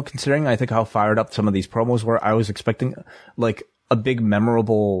match, you know, considering I think how fired up some of these promos were. I was expecting like a big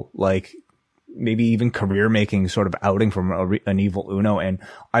memorable, like maybe even career making sort of outing from an Evil Uno. And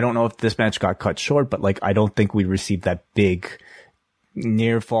I don't know if this match got cut short, but like, I don't think we received that big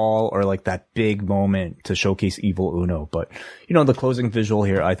near fall or like that big moment to showcase Evil Uno. But, you know, the closing visual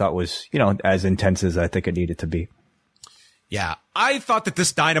here I thought was, you know, as intense as I think it needed to be. Yeah, I thought that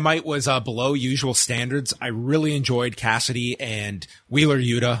this Dynamite was below usual standards. I really enjoyed Cassidy and Wheeler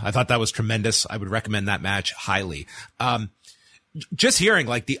Yuta. I thought that was tremendous. I would recommend that match highly. Just hearing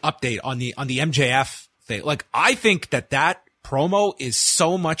like the update on the MJF thing, like I think that promo is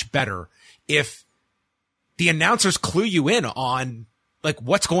so much better if the announcers clue you in on like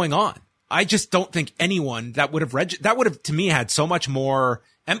what's going on. I just don't think anyone that would have to me had so much more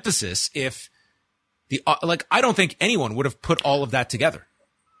emphasis if I don't think anyone would have put all of that together.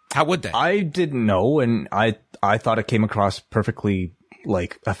 How would they? I didn't know, and I thought it came across perfectly,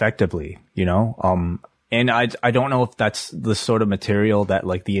 like, effectively, you know? And I don't know if that's the sort of material that,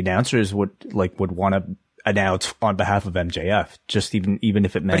 like, the announcers would want to announce on behalf of MJF, just even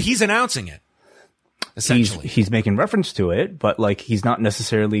if it meant. But he's announcing it. Essentially. He's making reference to it, but, like, he's not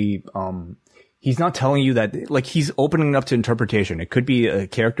necessarily, he's not telling you that, like, he's opening it up to interpretation. It could be a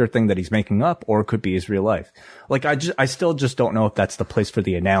character thing that he's making up, or it could be his real life. Like, I still just don't know if that's the place for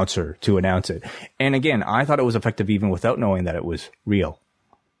the announcer to announce it. And again, I thought it was effective even without knowing that it was real.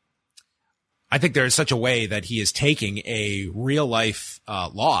 I think there is such a way that he is taking a real life,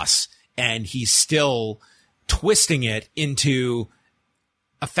 loss and he's still twisting it into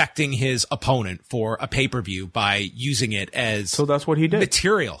affecting his opponent for a pay-per-view by using it as so that's what he did.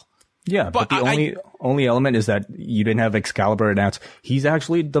 Material. Yeah, but the only element is that you didn't have Excalibur announce he's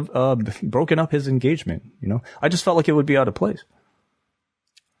actually broken up his engagement. You know, I just felt like it would be out of place.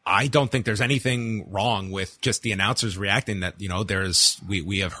 I don't think there's anything wrong with just the announcers reacting that, you know,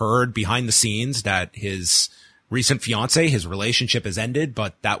 we have heard behind the scenes that his recent fiance, his relationship has ended,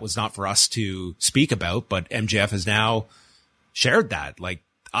 but that was not for us to speak about. But MJF has now shared that. Like,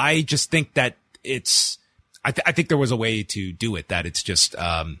 I just think that I think there was a way to do it that it's just,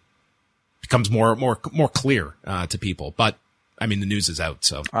 becomes more clear, to people. But I mean, the news is out.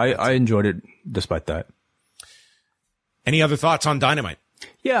 So I enjoyed it despite that. Any other thoughts on Dynamite?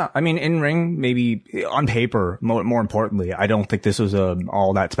 Yeah, I mean, in ring, maybe on paper, more importantly, I don't think this was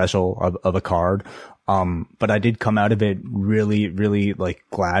all that special of a card. But I did come out of it really, really like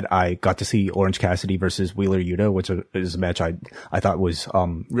glad I got to see Orange Cassidy versus Wheeler Yuta, which is a match I thought was,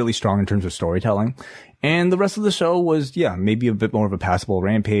 really strong in terms of storytelling. And the rest of the show was, yeah, maybe a bit more of a passable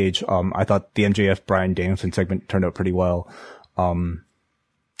Rampage. I thought the MJF Bryan Danielson segment turned out pretty well. And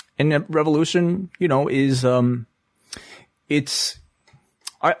Revolution, you know, is,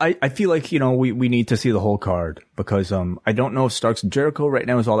 I feel like, you know, we need to see the whole card because, I don't know if Starks and Jericho right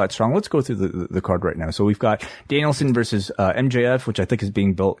now is all that strong. Let's go through the card right now. So we've got Danielson versus, MJF, which I think is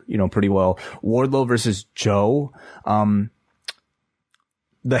being built, you know, pretty well. Wardlow versus Joe.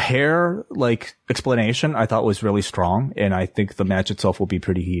 The hair, like, explanation I thought was really strong, and I think the match itself will be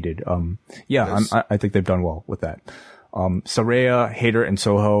pretty heated. I think they've done well with that. Saraya, Hayter, and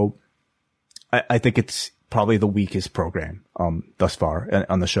Soho. I think it's probably the weakest program, thus far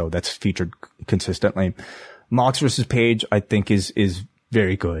on the show that's featured consistently. Mox versus Page, I think is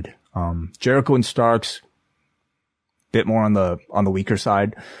very good. Jericho and Starks, bit more on the weaker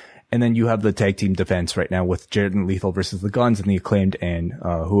side. And then you have the tag team defense right now with Jarrett and Lethal versus the Guns and the Acclaimed and,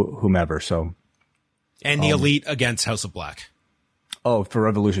 whomever. So. And the Elite against House of Black. Oh, for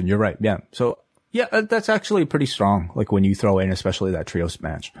Revolution. You're right. Yeah. So yeah, that's actually pretty strong. Like when you throw in, especially that trios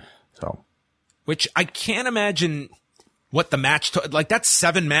match. So. Which I can't imagine what the match, like that's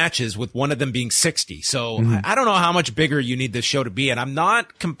 7 matches with one of them being 60. So I don't know how much bigger you need this show to be. And I'm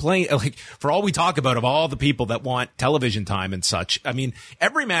not complaining, like for all we talk about of all the people that want television time and such. I mean,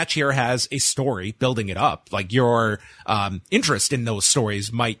 every match here has a story building it up. Like your, interest in those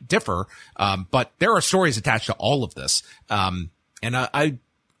stories might differ. But there are stories attached to all of this. And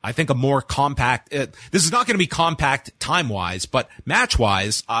I think a more compact, this is not going to be compact time-wise, but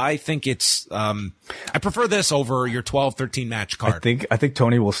match-wise, I think it's, I prefer this over your 12, 13 match card. I think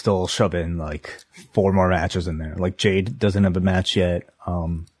Tony will still shove in like 4 more matches in there. Like Jade doesn't have a match yet.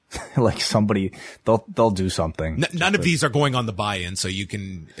 Like somebody, they'll do something. None of these are going on the buy-in, so you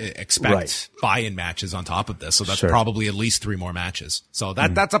can expect buy-in matches on top of this. So that's probably at least 3 more matches. So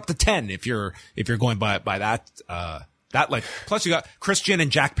that's up to 10 if you're going by that, like, plus you got Christian and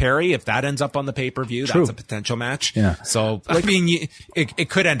Jack Perry. If that ends up on the pay-per-view, that's a potential match. Yeah. So, I mean, it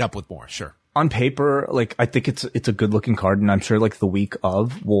could end up with more, sure. On paper, like, I think it's a good looking card, and I'm sure like the week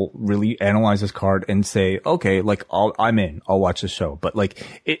of we'll really analyze this card and say, okay, like I'm in, I'll watch the show. But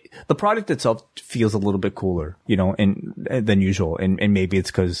like the product itself feels a little bit cooler, you know, than usual. And maybe it's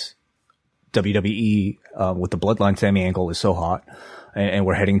because WWE, with the Bloodline Sami angle is so hot and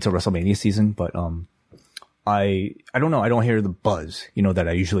we're heading to WrestleMania season. But, I don't know. I don't hear the buzz, you know, that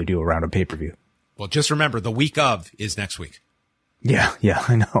I usually do around a pay-per-view. Well, just remember the week of is next week. Yeah,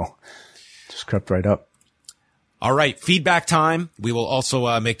 I know. Just crept right up. All right. Feedback time. We will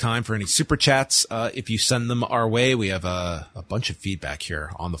also make time for any super chats. If you send them our way, we have a bunch of feedback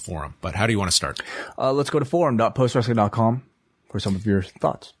here on the forum, but how do you want to start? Let's go to forum.postwrestling.com for some of your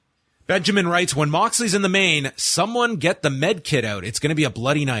thoughts. Benjamin writes, when Moxley's in the main, someone get the med kit out. It's going to be a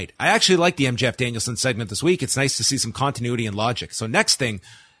bloody night. I actually like the MJF Danielson segment this week. It's nice to see some continuity and logic. So next thing,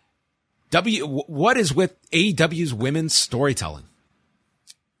 what is with AEW's women's storytelling?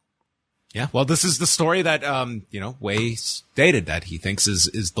 Yeah, well, this is the story that, Wei stated that he thinks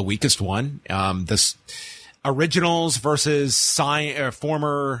is the weakest one. This originals versus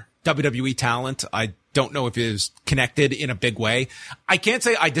former WWE talent. I don't know if it is connected in a big way. I can't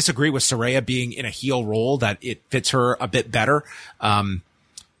say I disagree with Saraya being in a heel role, that it fits her a bit better. But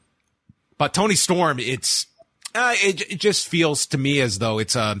Toni Storm, it just feels to me as though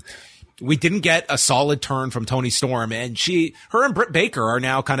it's we didn't get a solid turn from Toni Storm, and her and Britt Baker are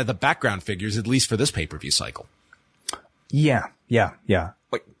now kind of the background figures, at least for this pay-per-view cycle. Yeah.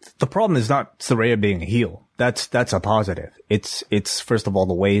 Like, the problem is not Saraya being a heel. That's a positive. It's first of all,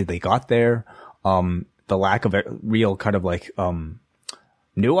 the way they got there, the lack of real kind of like,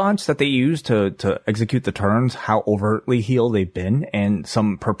 nuance that they use to execute the turns, how overtly heel they've been, and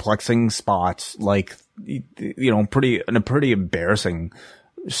some perplexing spots, like, you know, a pretty embarrassing,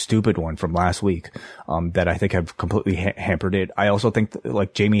 stupid one from last week, that I think have completely hampered it. I also think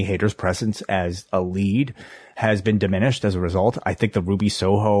like Jamie Hayter's presence as a lead has been diminished as a result. I think the Ruby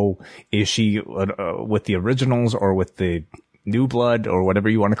Soho, is she with the originals or with the new blood or whatever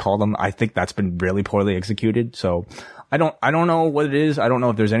you want to call them? I think that's been really poorly executed. So I don't know what it is. I don't know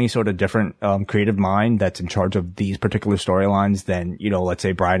if there's any sort of different, creative mind that's in charge of these particular storylines than, you know, let's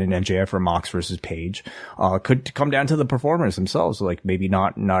say Bryan and MJF or Mox versus Paige. Could come down to the performers themselves, like maybe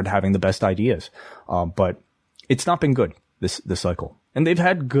not having the best ideas. But it's not been good this cycle. And they've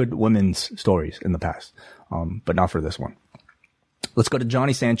had good women's stories in the past. But not for this one. Let's go to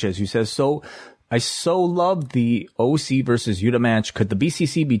Johnny Sanchez, who says, I so love the OC versus Yuta match. Could the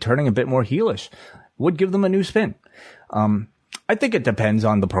BCC be turning a bit more heelish? Would give them a new spin. I think it depends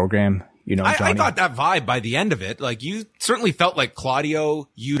on the program, you know, Johnny. I got that vibe by the end of it. Like, you certainly felt like Claudio,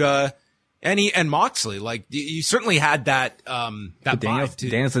 Yuta, and Moxley. Like, you certainly had that vibe too.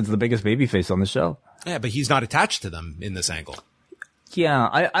 Danielson's the biggest babyface on the show. Yeah, but he's not attached to them in this angle. Yeah,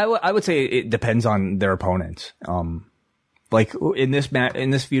 I would say it depends on their opponents. Like in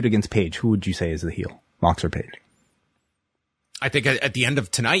this feud against Paige, who would you say is the heel, Mox or Paige? I think at the end of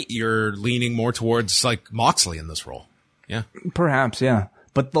tonight, you're leaning more towards like Moxley in this role. Yeah, perhaps. Yeah,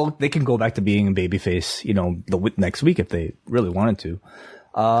 but they can go back to being a babyface, you know, the next week if they really wanted to.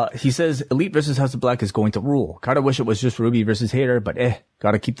 He says Elite versus House of Black is going to rule. Kinda wish it was just Ruby versus Hayter, but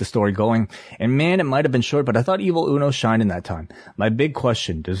gotta keep the story going. And man, it might have been short, but I thought Evil Uno shined in that time. My big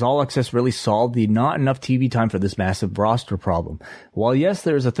question, does All Access really solve the not enough TV time for this massive roster problem? While yes,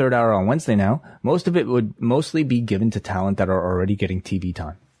 there is a third hour on Wednesday now, most of it would mostly be given to talent that are already getting TV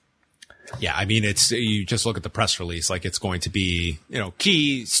time. Yeah, I mean, you just look at the press release, like it's going to be, you know,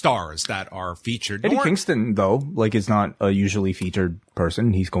 key stars that are featured. Eddie Kingston, though, like, is not a usually featured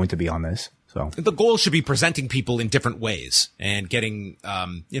person. He's going to be on this. So the goal should be presenting people in different ways and getting,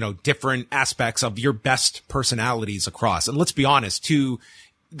 different aspects of your best personalities across. And let's be honest,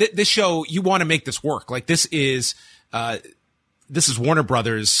 this show, you want to make this work. Like, this is Warner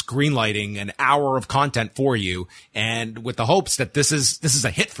Brothers greenlighting an hour of content for you, and with the hopes that this is a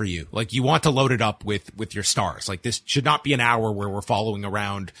hit for you. Like, you want to load it up with your stars. Like, this should not be an hour where we're following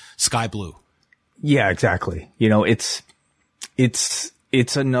around Sky Blue. Yeah, exactly. You know, it's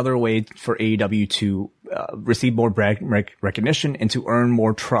it's another way for AEW to receive more recognition and to earn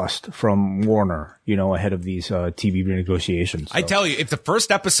more trust from Warner, ahead of these TV renegotiations. So. I tell you, if the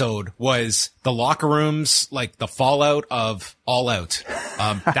first episode was the locker rooms, like the fallout of All Out,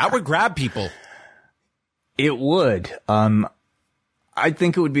 that would grab people. It would. I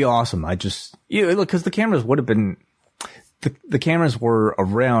think it would be awesome. Look, because the cameras would have been, the cameras were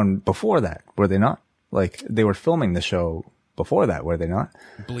around before that, were they not? Like, they were filming the show before that, were they not?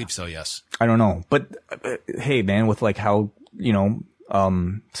 I believe so, yes. I don't know. But, hey, man, with like how,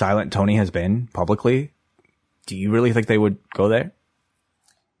 silent Tony has been publicly, do you really think they would go there?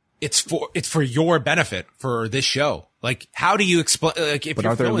 It's for your benefit for this show. Like, how do you explain, like, if but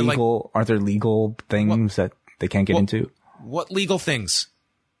you're filming, aren't there legal things that they can't get into? What legal things?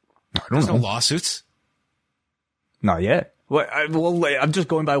 There's no lawsuits. Not yet. I'm just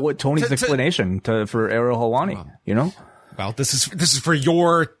going by what Tony's explanation for Ariel Helwani, Well, this is for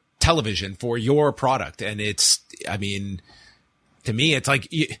your television, for your product. And to me, it's like,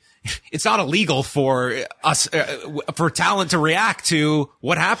 it's not illegal for us, for talent to react to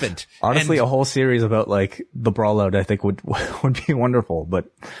what happened. Honestly, a whole series about like the brawl out, I think would be wonderful, but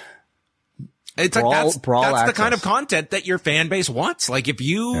it's brawl, like that's the kind of access. content that your fan base wants. Like if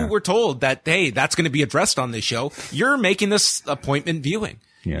you were told that, hey, that's going to be addressed on this show, you're making this appointment viewing.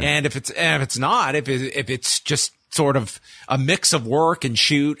 Yeah. And if it's not, if it's just sort of a mix of work and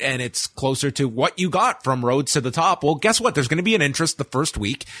shoot and it's closer to what you got from Roads to the Top, well, guess what? There's going to be an interest the first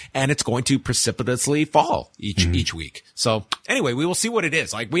week and it's going to precipitously fall each week. So anyway, we will see what it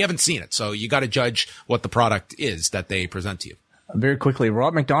is. Like we haven't seen it. So you got to judge what the product is that they present to you. Very quickly,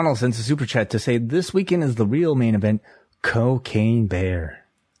 Rob McDonald sends a super chat to say this weekend is the real main event, Cocaine Bear.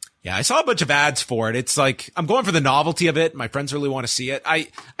 Yeah, I saw a bunch of ads for it. It's like, I'm going for the novelty of it. My friends really want to see it. I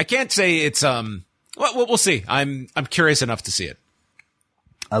can't say it's, we'll see. I'm curious enough to see it.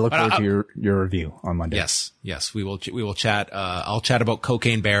 I look forward to your review on Monday. Yes. We will chat. I'll chat about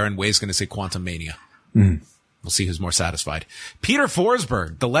Cocaine Bear and Way's going to say Quantum Mania. Mm. We'll see who's more satisfied. Peter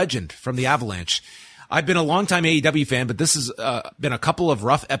Forsberg, the legend from the Avalanche. I've been a longtime AEW fan, but this has been a couple of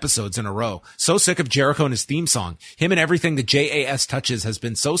rough episodes in a row. So sick of Jericho and his theme song. Him and everything the JAS touches has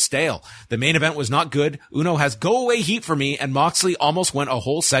been so stale. The main event was not good. Uno has go away heat for me, and Moxley almost went a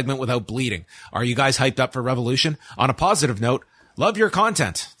whole segment without bleeding. Are you guys hyped up for Revolution? On a positive note, love your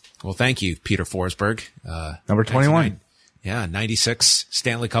content. Well, thank you, Peter Forsberg. Number 21. 96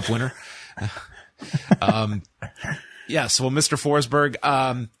 Stanley Cup winner. Yes. Well, Mr. Forsberg,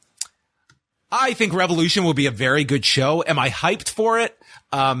 I think Revolution will be a very good show. Am I hyped for it?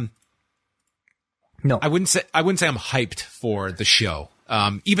 No. I wouldn't say I'm hyped for the show.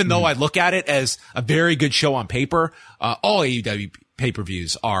 Even though I look at it as a very good show on paper, all AEW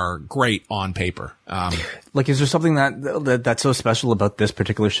pay-per-views are great on paper. Like, is there something that's so special about this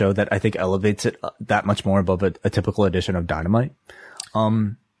particular show that I think elevates it that much more above a typical edition of Dynamite?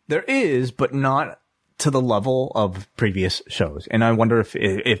 There is, but not to the level of previous shows. And I wonder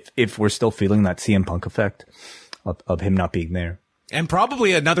if we're still feeling that CM Punk effect of him not being there. And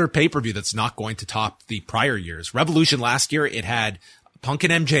probably another pay-per-view that's not going to top the prior years. Revolution last year, it had Punk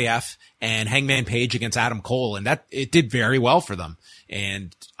and MJF and Hangman Page against Adam Cole, and that it did very well for them.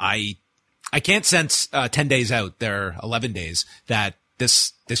 And I can't sense 10 days out, there 11 days, that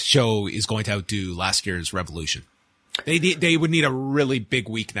this show is going to outdo last year's Revolution. They would need a really big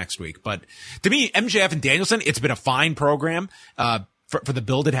week next week. But to me, MJF and Danielson, it's been a fine program for the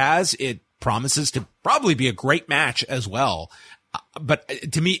build it has. It promises to probably be a great match as well. But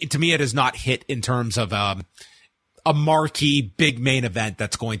to me, it has not hit in terms of a marquee big main event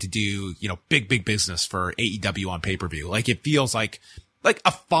that's going to do, big business for AEW on pay-per-view. Like it feels like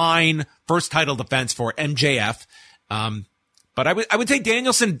a fine first title defense for MJF. But I would say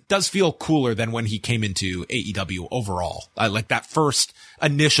Danielson does feel cooler than when he came into AEW overall. Like that first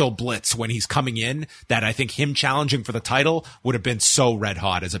initial blitz when he's coming in, that I think him challenging for the title would have been so red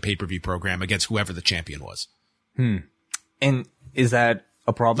hot as a pay-per-view program against whoever the champion was. And is that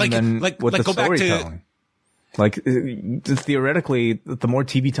a problem with the storytelling? Theoretically, the more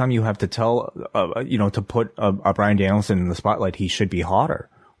TV time you have to tell, to put a Bryan Danielson in the spotlight, he should be hotter.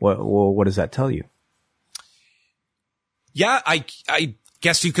 What does that tell you? Yeah, I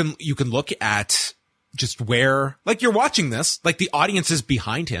guess you can look at just where, like, you're watching this, like the audience is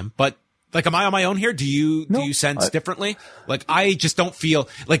behind him, but like, am I on my own here? Do you sense differently? Like, I just don't feel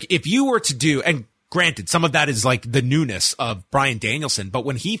like if you were to do, and granted, some of that is like the newness of Bryan Danielson, but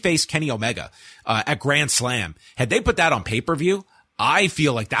when he faced Kenny Omega, at Grand Slam, had they put that on pay-per-view, I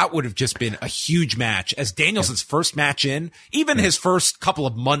feel like that would have just been a huge match as Danielson's first match in, even his first couple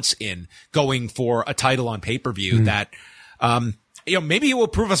of months in going for a title on pay-per-view that, maybe he will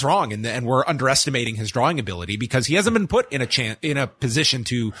prove us wrong and we're underestimating his drawing ability because he hasn't been put in a position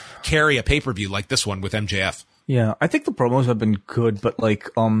to carry a pay-per-view like this one with MJF. Yeah, I think the promos have been good, but like,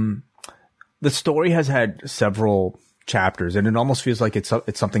 the story has had several chapters and it almost feels like it's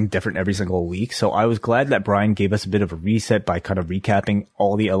something different every single week. So I was glad that Brian gave us a bit of a reset by kind of recapping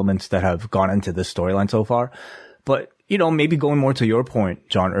all the elements that have gone into this storyline so far. But, maybe going more to your point,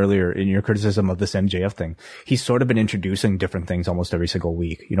 John, earlier in your criticism of this MJF thing, he's sort of been introducing different things almost every single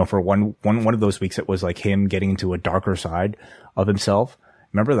week. For one of those weeks, it was like him getting into a darker side of himself.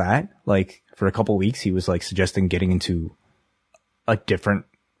 Remember that? Like for a couple of weeks, he was like suggesting getting into a different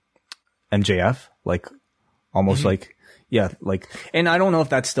MJF, like almost like, and I don't know if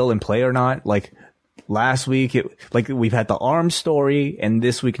that's still in play or not. Like last week, we've had the arms story, and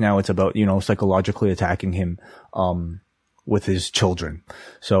this week now it's about, psychologically attacking him, with his children.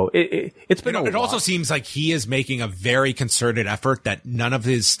 So it's been it also seems like he is making a very concerted effort that none of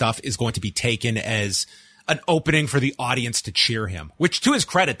his stuff is going to be taken as an opening for the audience to cheer him, which to his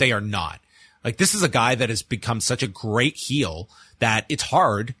credit, they are not. Like this is a guy that has become such a great heel that it's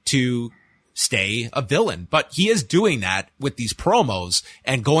hard to stay a villain, but he is doing that with these promos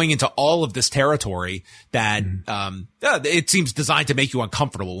and going into all of this territory that, it seems designed to make you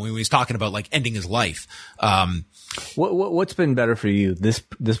uncomfortable when he's talking about like ending his life. What's been better for you? This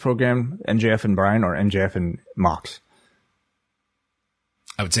program, MJF and Brian, or MJF and Mox?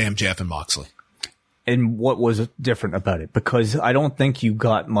 I would say MJF and Moxley. And what was different about it? Because I don't think you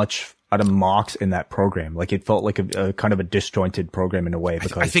got much out of Mox in that program. Like it felt like a kind of a disjointed program in a way.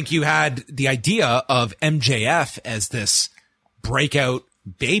 Because I think you had the idea of MJF as this breakout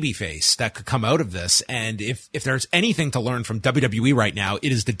babyface that could come out of this. And if there's anything to learn from WWE right now,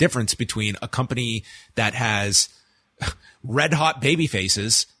 it is the difference between a company that has red hot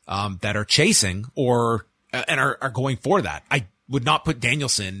babyfaces, that are chasing and are going for that. I would not put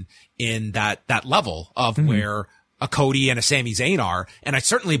Danielson in that level of where a Cody and a Sami Zayn are. And I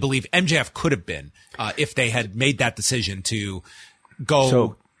certainly believe MJF could have been, if they had made that decision to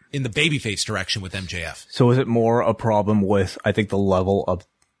go in the babyface direction with MJF. So is it more a problem with, I think, the level of,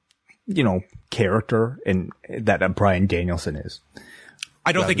 character and that Bryan Danielson is?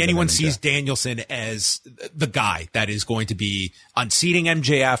 I don't think anyone sees Danielson as the guy that is going to be unseating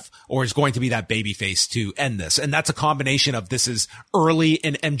MJF or is going to be that babyface to end this. And that's a combination of this is early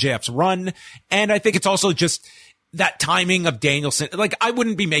in MJF's run. And I think it's also just that timing of Danielson. Like I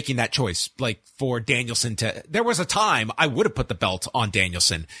wouldn't be making that choice, like for Danielson there was a time I would have put the belt on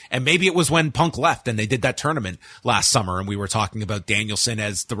Danielson. And maybe it was when Punk left and they did that tournament last summer and we were talking about Danielson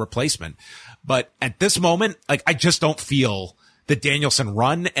as the replacement. But at this moment, like I just don't feel the Danielson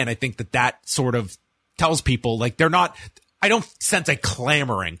run. And I think that sort of tells people like I don't sense a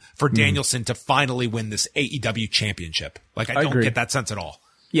clamoring for Danielson to finally win this AEW championship. Like I don't get that sense at all.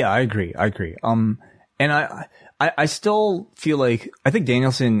 Yeah, I agree. And I still feel like, I think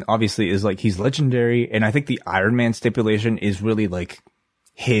Danielson obviously is like, he's legendary. And I think the Iron Man stipulation is really like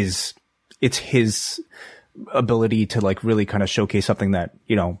it's his ability to like really kind of showcase something that,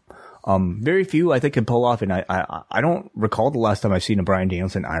 very few I think can pull off. And I don't recall the last time I've seen a Bryan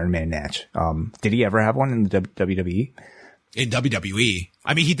Danielson Iron Man match. Did he ever have one in the WWE? In WWE,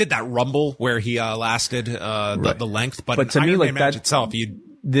 I mean, he did that Rumble where he lasted the length, but to me, Iron like Man match that itself,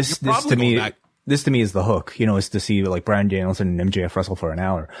 this to me is the hook, is to see like Bryan Danielson and MJF wrestle for an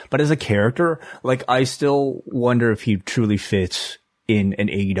hour. But as a character, like I still wonder if he truly fits in an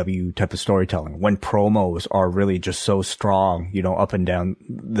AEW type of storytelling when promos are really just so strong, up and down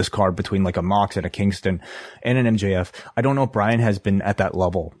this card between like a Mox and a Kingston and an MJF. I don't know if Bryan has been at that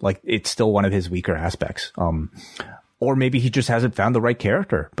level. Like it's still one of his weaker aspects. Or maybe he just hasn't found the right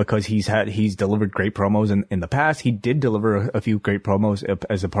character because he's delivered great promos in the past. He did deliver a few great promos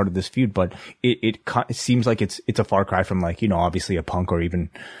as a part of this feud, but it seems like it's a far cry from like, obviously a Punk or even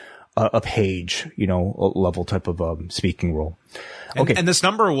a Page, level type of, speaking role. Okay. And this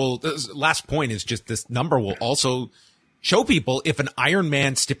last point is just this number will also show people if an Iron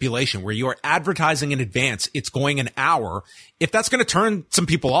Man stipulation where you are advertising in advance, it's going an hour, if that's going to turn some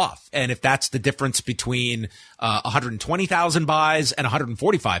people off. And if that's the difference between 120,000 buys and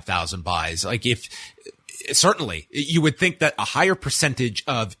 145,000 buys, like certainly you would think that a higher percentage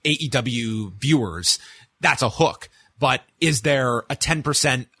of AEW viewers, that's a hook. But is there a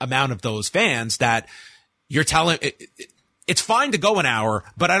 10% amount of those fans that you're telling it's fine to go an hour,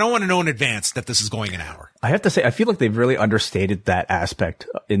 but I don't want to know in advance that this is going an hour. I have to say, I feel like they've really understated that aspect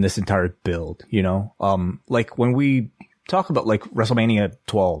in this entire build, like when we talk about like WrestleMania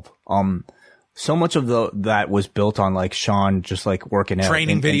 12, So much of that was built on like Sean just like working out,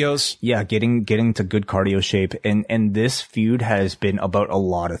 training videos. Yeah, getting to good cardio shape, and this feud has been about a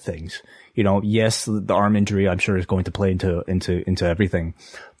lot of things. You know, yes, the arm injury I'm sure is going to play into everything,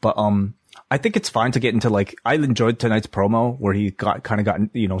 but I think it's fine to get into like, I enjoyed tonight's promo where he got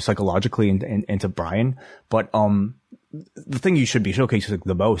you know, psychologically into Brian, but the thing you should be showcasing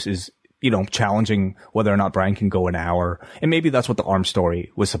the most is, you know, challenging whether or not Brian can go an hour. And maybe that's what the arm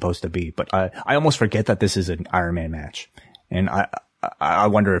story was supposed to be. But I almost forget that this is an Iron Man match. And I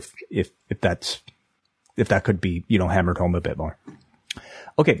wonder if that could be, you know, hammered home a bit more.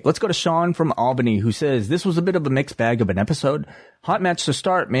 Okay, let's go to Sean from Albany, who says, this was a bit of a mixed bag of an episode. Hot match to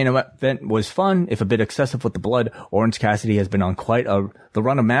start. Main event was fun, if a bit excessive with the blood. Orange Cassidy has been on quite the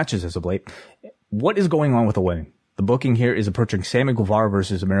run of matches as of late. What is going on with the women? The booking here is approaching Sammy Guevara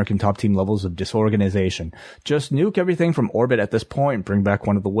versus American Top Team levels of disorganization. Just nuke everything from orbit at this point, bring back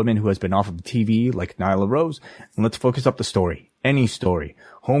one of the women who has been off of the TV, like Nyla Rose, and let's focus up the story. Any story.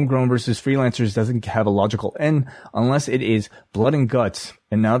 Homegrown versus freelancers doesn't have a logical end unless it is blood and guts.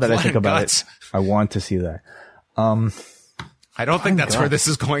 And now that I think about it, I want to see that. I don't think that's where this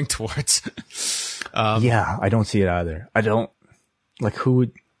is going towards. Yeah, I don't see it either. I don't, like, who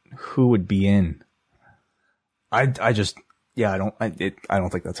would be in? I don't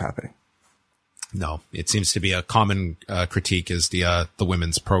think that's happening. No, it seems to be a common critique is the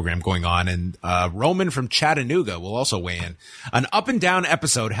women's program going on. And Roman from Chattanooga will also weigh in. An up and down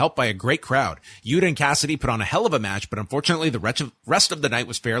episode helped by a great crowd. Yuta and Cassidy put on a hell of a match, but unfortunately the rest of the night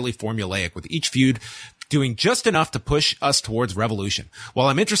was fairly formulaic, with each feud doing just enough to push us towards Revolution. While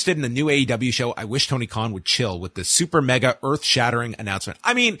I'm interested in the new AEW show, I wish Tony Khan would chill with the super mega earth-shattering announcement.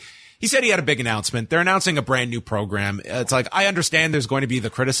 I mean, he said he had a big announcement. They're announcing a brand new program. It's like, I understand there's going to be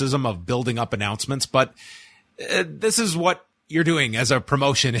the criticism of building up announcements, but this is what you're doing as a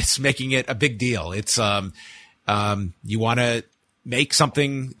promotion. It's making it a big deal. It's, you want to make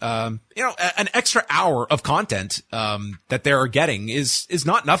something, an extra hour of content, that they're getting is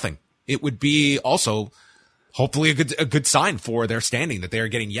not nothing. It would be also hopefully a good sign for their standing that they are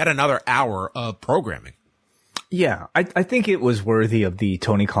getting yet another hour of programming. Yeah, I think it was worthy of the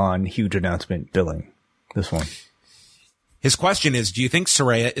Tony Khan huge announcement billing, this one. His question is, do you think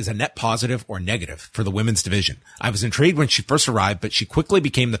Saraya is a net positive or negative for the women's division? I was intrigued when she first arrived, but she quickly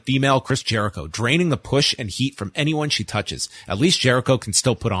became the female Chris Jericho, draining the push and heat from anyone she touches. At least Jericho can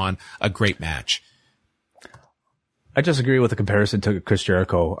still put on a great match. I disagree with the comparison to Chris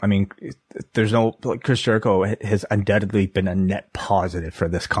Jericho. I mean, Chris Jericho has undoubtedly been a net positive for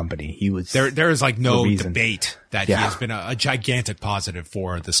this company. He was there is like no debate that he has been a gigantic positive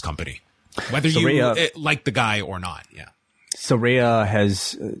for this company, whether you like the guy or not. Yeah. Saraya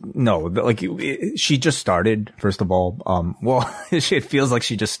has she just started, first of all. It feels like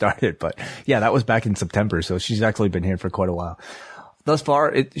she just started, but yeah, that was back in September. So she's actually been here for quite a while. Thus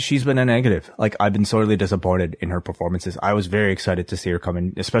far, she's been a negative. Like, I've been sorely disappointed in her performances. I was very excited to see her come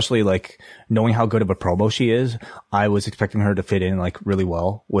in, especially like knowing how good of a promo she is. I was expecting her to fit in like really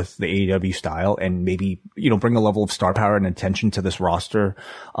well with the AEW style and maybe, bring a level of star power and attention to this roster,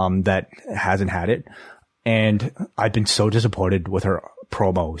 that hasn't had it. And I've been so disappointed with her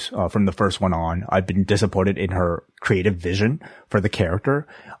promos, from the first one on. I've been disappointed in her creative vision for the character.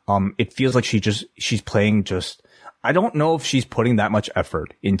 It feels like she's playing just, I don't know if she's putting that much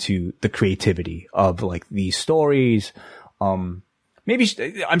effort into the creativity of like these stories.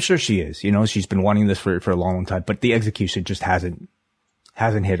 Maybe I'm sure she is, she's been wanting this for a long time, but the execution just hasn't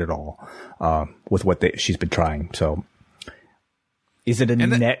hit at all, with what she's been trying. So is it a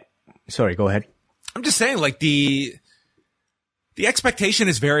net? Sorry, go ahead. I'm just saying, like, the expectation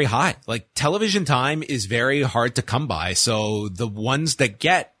is very high. Like, television time is very hard to come by. So the ones that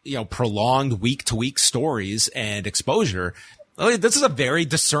get, prolonged week to week stories and exposure, this is a very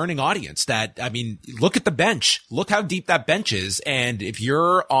discerning audience look at the bench, look how deep that bench is. And if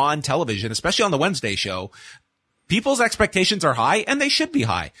you're on television, especially on the Wednesday show, people's expectations are high, and they should be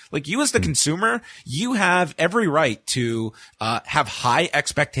high. Like, you as the consumer, you have every right to have high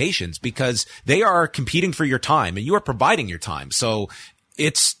expectations because they are competing for your time and you are providing your time. So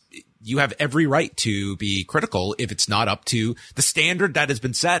you have every right to be critical if it's not up to the standard that has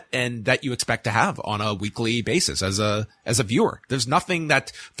been set and that you expect to have on a weekly basis as a viewer. There's nothing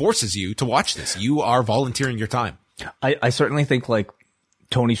that forces you to watch this. You are volunteering your time. I certainly think like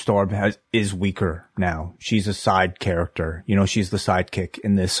Toni Storm is weaker now. She's a side character. She's the sidekick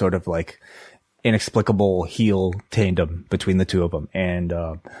in this sort of like inexplicable heel tandem between the two of them. And,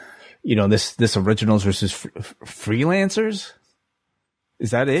 this originals versus freelancers. Is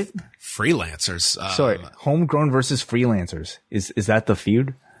that it? Freelancers. Sorry, homegrown versus freelancers. Is that the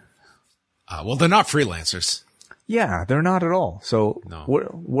feud? Well, they're not freelancers. Yeah, they're not at all. So No.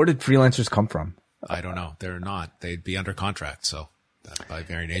 where did freelancers come from? I don't know. They're not. They'd be under contract. So that by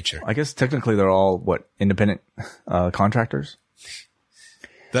very nature. I guess technically they're all independent contractors.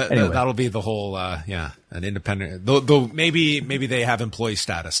 Anyway. That'll be the whole, an independent, though maybe they have employee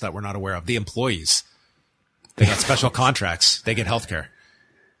status that we're not aware of. The employees, they got special contracts. They get healthcare.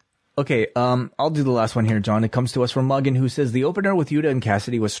 Okay. I'll do the last one here, John. It comes to us from Muggin, who says the opener with Yuta and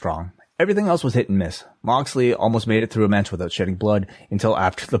Cassidy was strong. Everything else was hit and miss. Moxley almost made it through a match without shedding blood until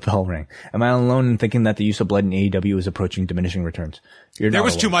after the bell rang. Am I alone in thinking that the use of blood in AEW is approaching diminishing returns? There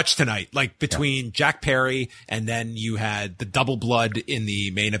was too much tonight, like between Jack Perry and then you had the double blood in the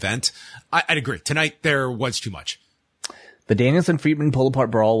main event. I'd agree. Tonight there was too much. The Danielson Friedman pull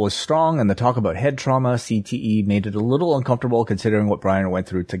apart brawl was strong, and the talk about head trauma, CTE, made it a little uncomfortable considering what Bryan went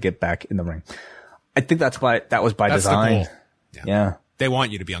through to get back in the ring. I think that was by design. The goal. Yeah. They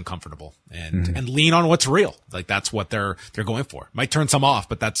want you to be uncomfortable and lean on what's real. Like that's what they're going for. Might turn some off,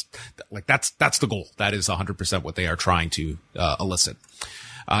 but that's the goal. That is 100% what they are trying to elicit.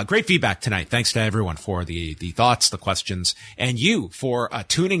 Great feedback tonight. Thanks to everyone for the thoughts, the questions, and you for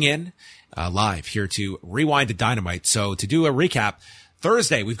tuning in live here to Rewind to Dynamite. So to do a recap,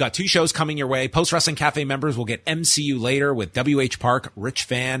 Thursday, we've got 2 shows coming your way. Post Wrestling Cafe members will get MCU later with WH Park, Rich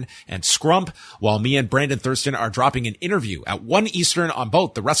Fan, and Scrump, while me and Brandon Thurston are dropping an interview at 1 Eastern on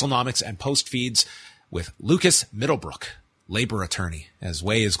both the WrestleNomics and Post feeds with Lucas Middlebrook, labor attorney, as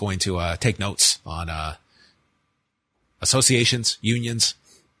Way is going to take notes on associations, unions.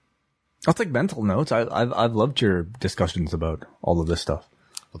 I'll take mental notes. I've loved your discussions about all of this stuff.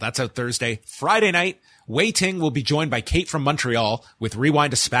 Well, that's out Thursday. Friday night, Wei Ting will be joined by Kate from Montreal with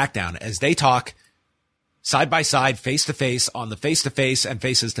Rewind to SmackDown as they talk side by side, face to face on the face to face and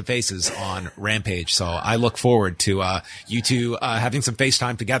faces to faces on Rampage. So I look forward to you two having some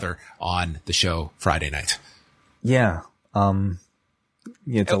FaceTime together on the show Friday night. Yeah.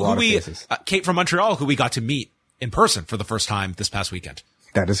 It's a lot of faces. Kate from Montreal, who we got to meet in person for the first time this past weekend.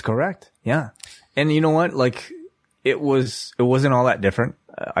 That is correct. Yeah. And you know what? Like, it wasn't all that different.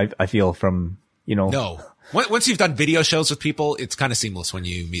 I feel from, No. Once you've done video shows with people, it's kind of seamless when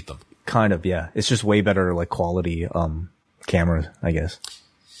you meet them. Kind of, yeah. It's just way better, like, quality, cameras, I guess.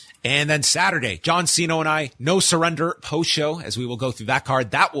 And then Saturday, John Cena and I, No Surrender post show as we will go through that card.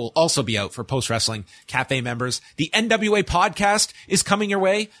 That will also be out for Post Wrestling Cafe members. The NWA podcast is coming your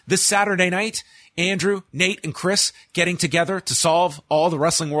way this Saturday night. Andrew, Nate, and Chris getting together to solve all the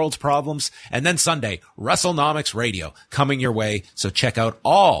wrestling world's problems. And then Sunday, WrestleNomics Radio coming your way. So check out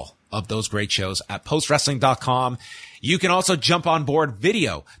all of those great shows at postwrestling.com. You can also jump on board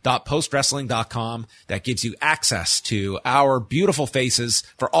video.postwrestling.com. That gives you access to our beautiful faces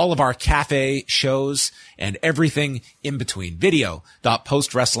for all of our cafe shows and everything in between.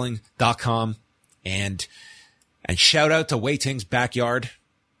 Video.postwrestling.com. And shout out to Wei Ting's backyard.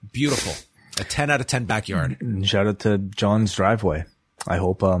 Beautiful. A 10 out of 10 backyard. Shout out to John's driveway. I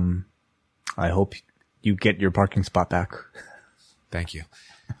hope you get your parking spot back. Thank you.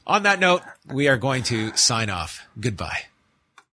 On that note, we are going to sign off. Goodbye.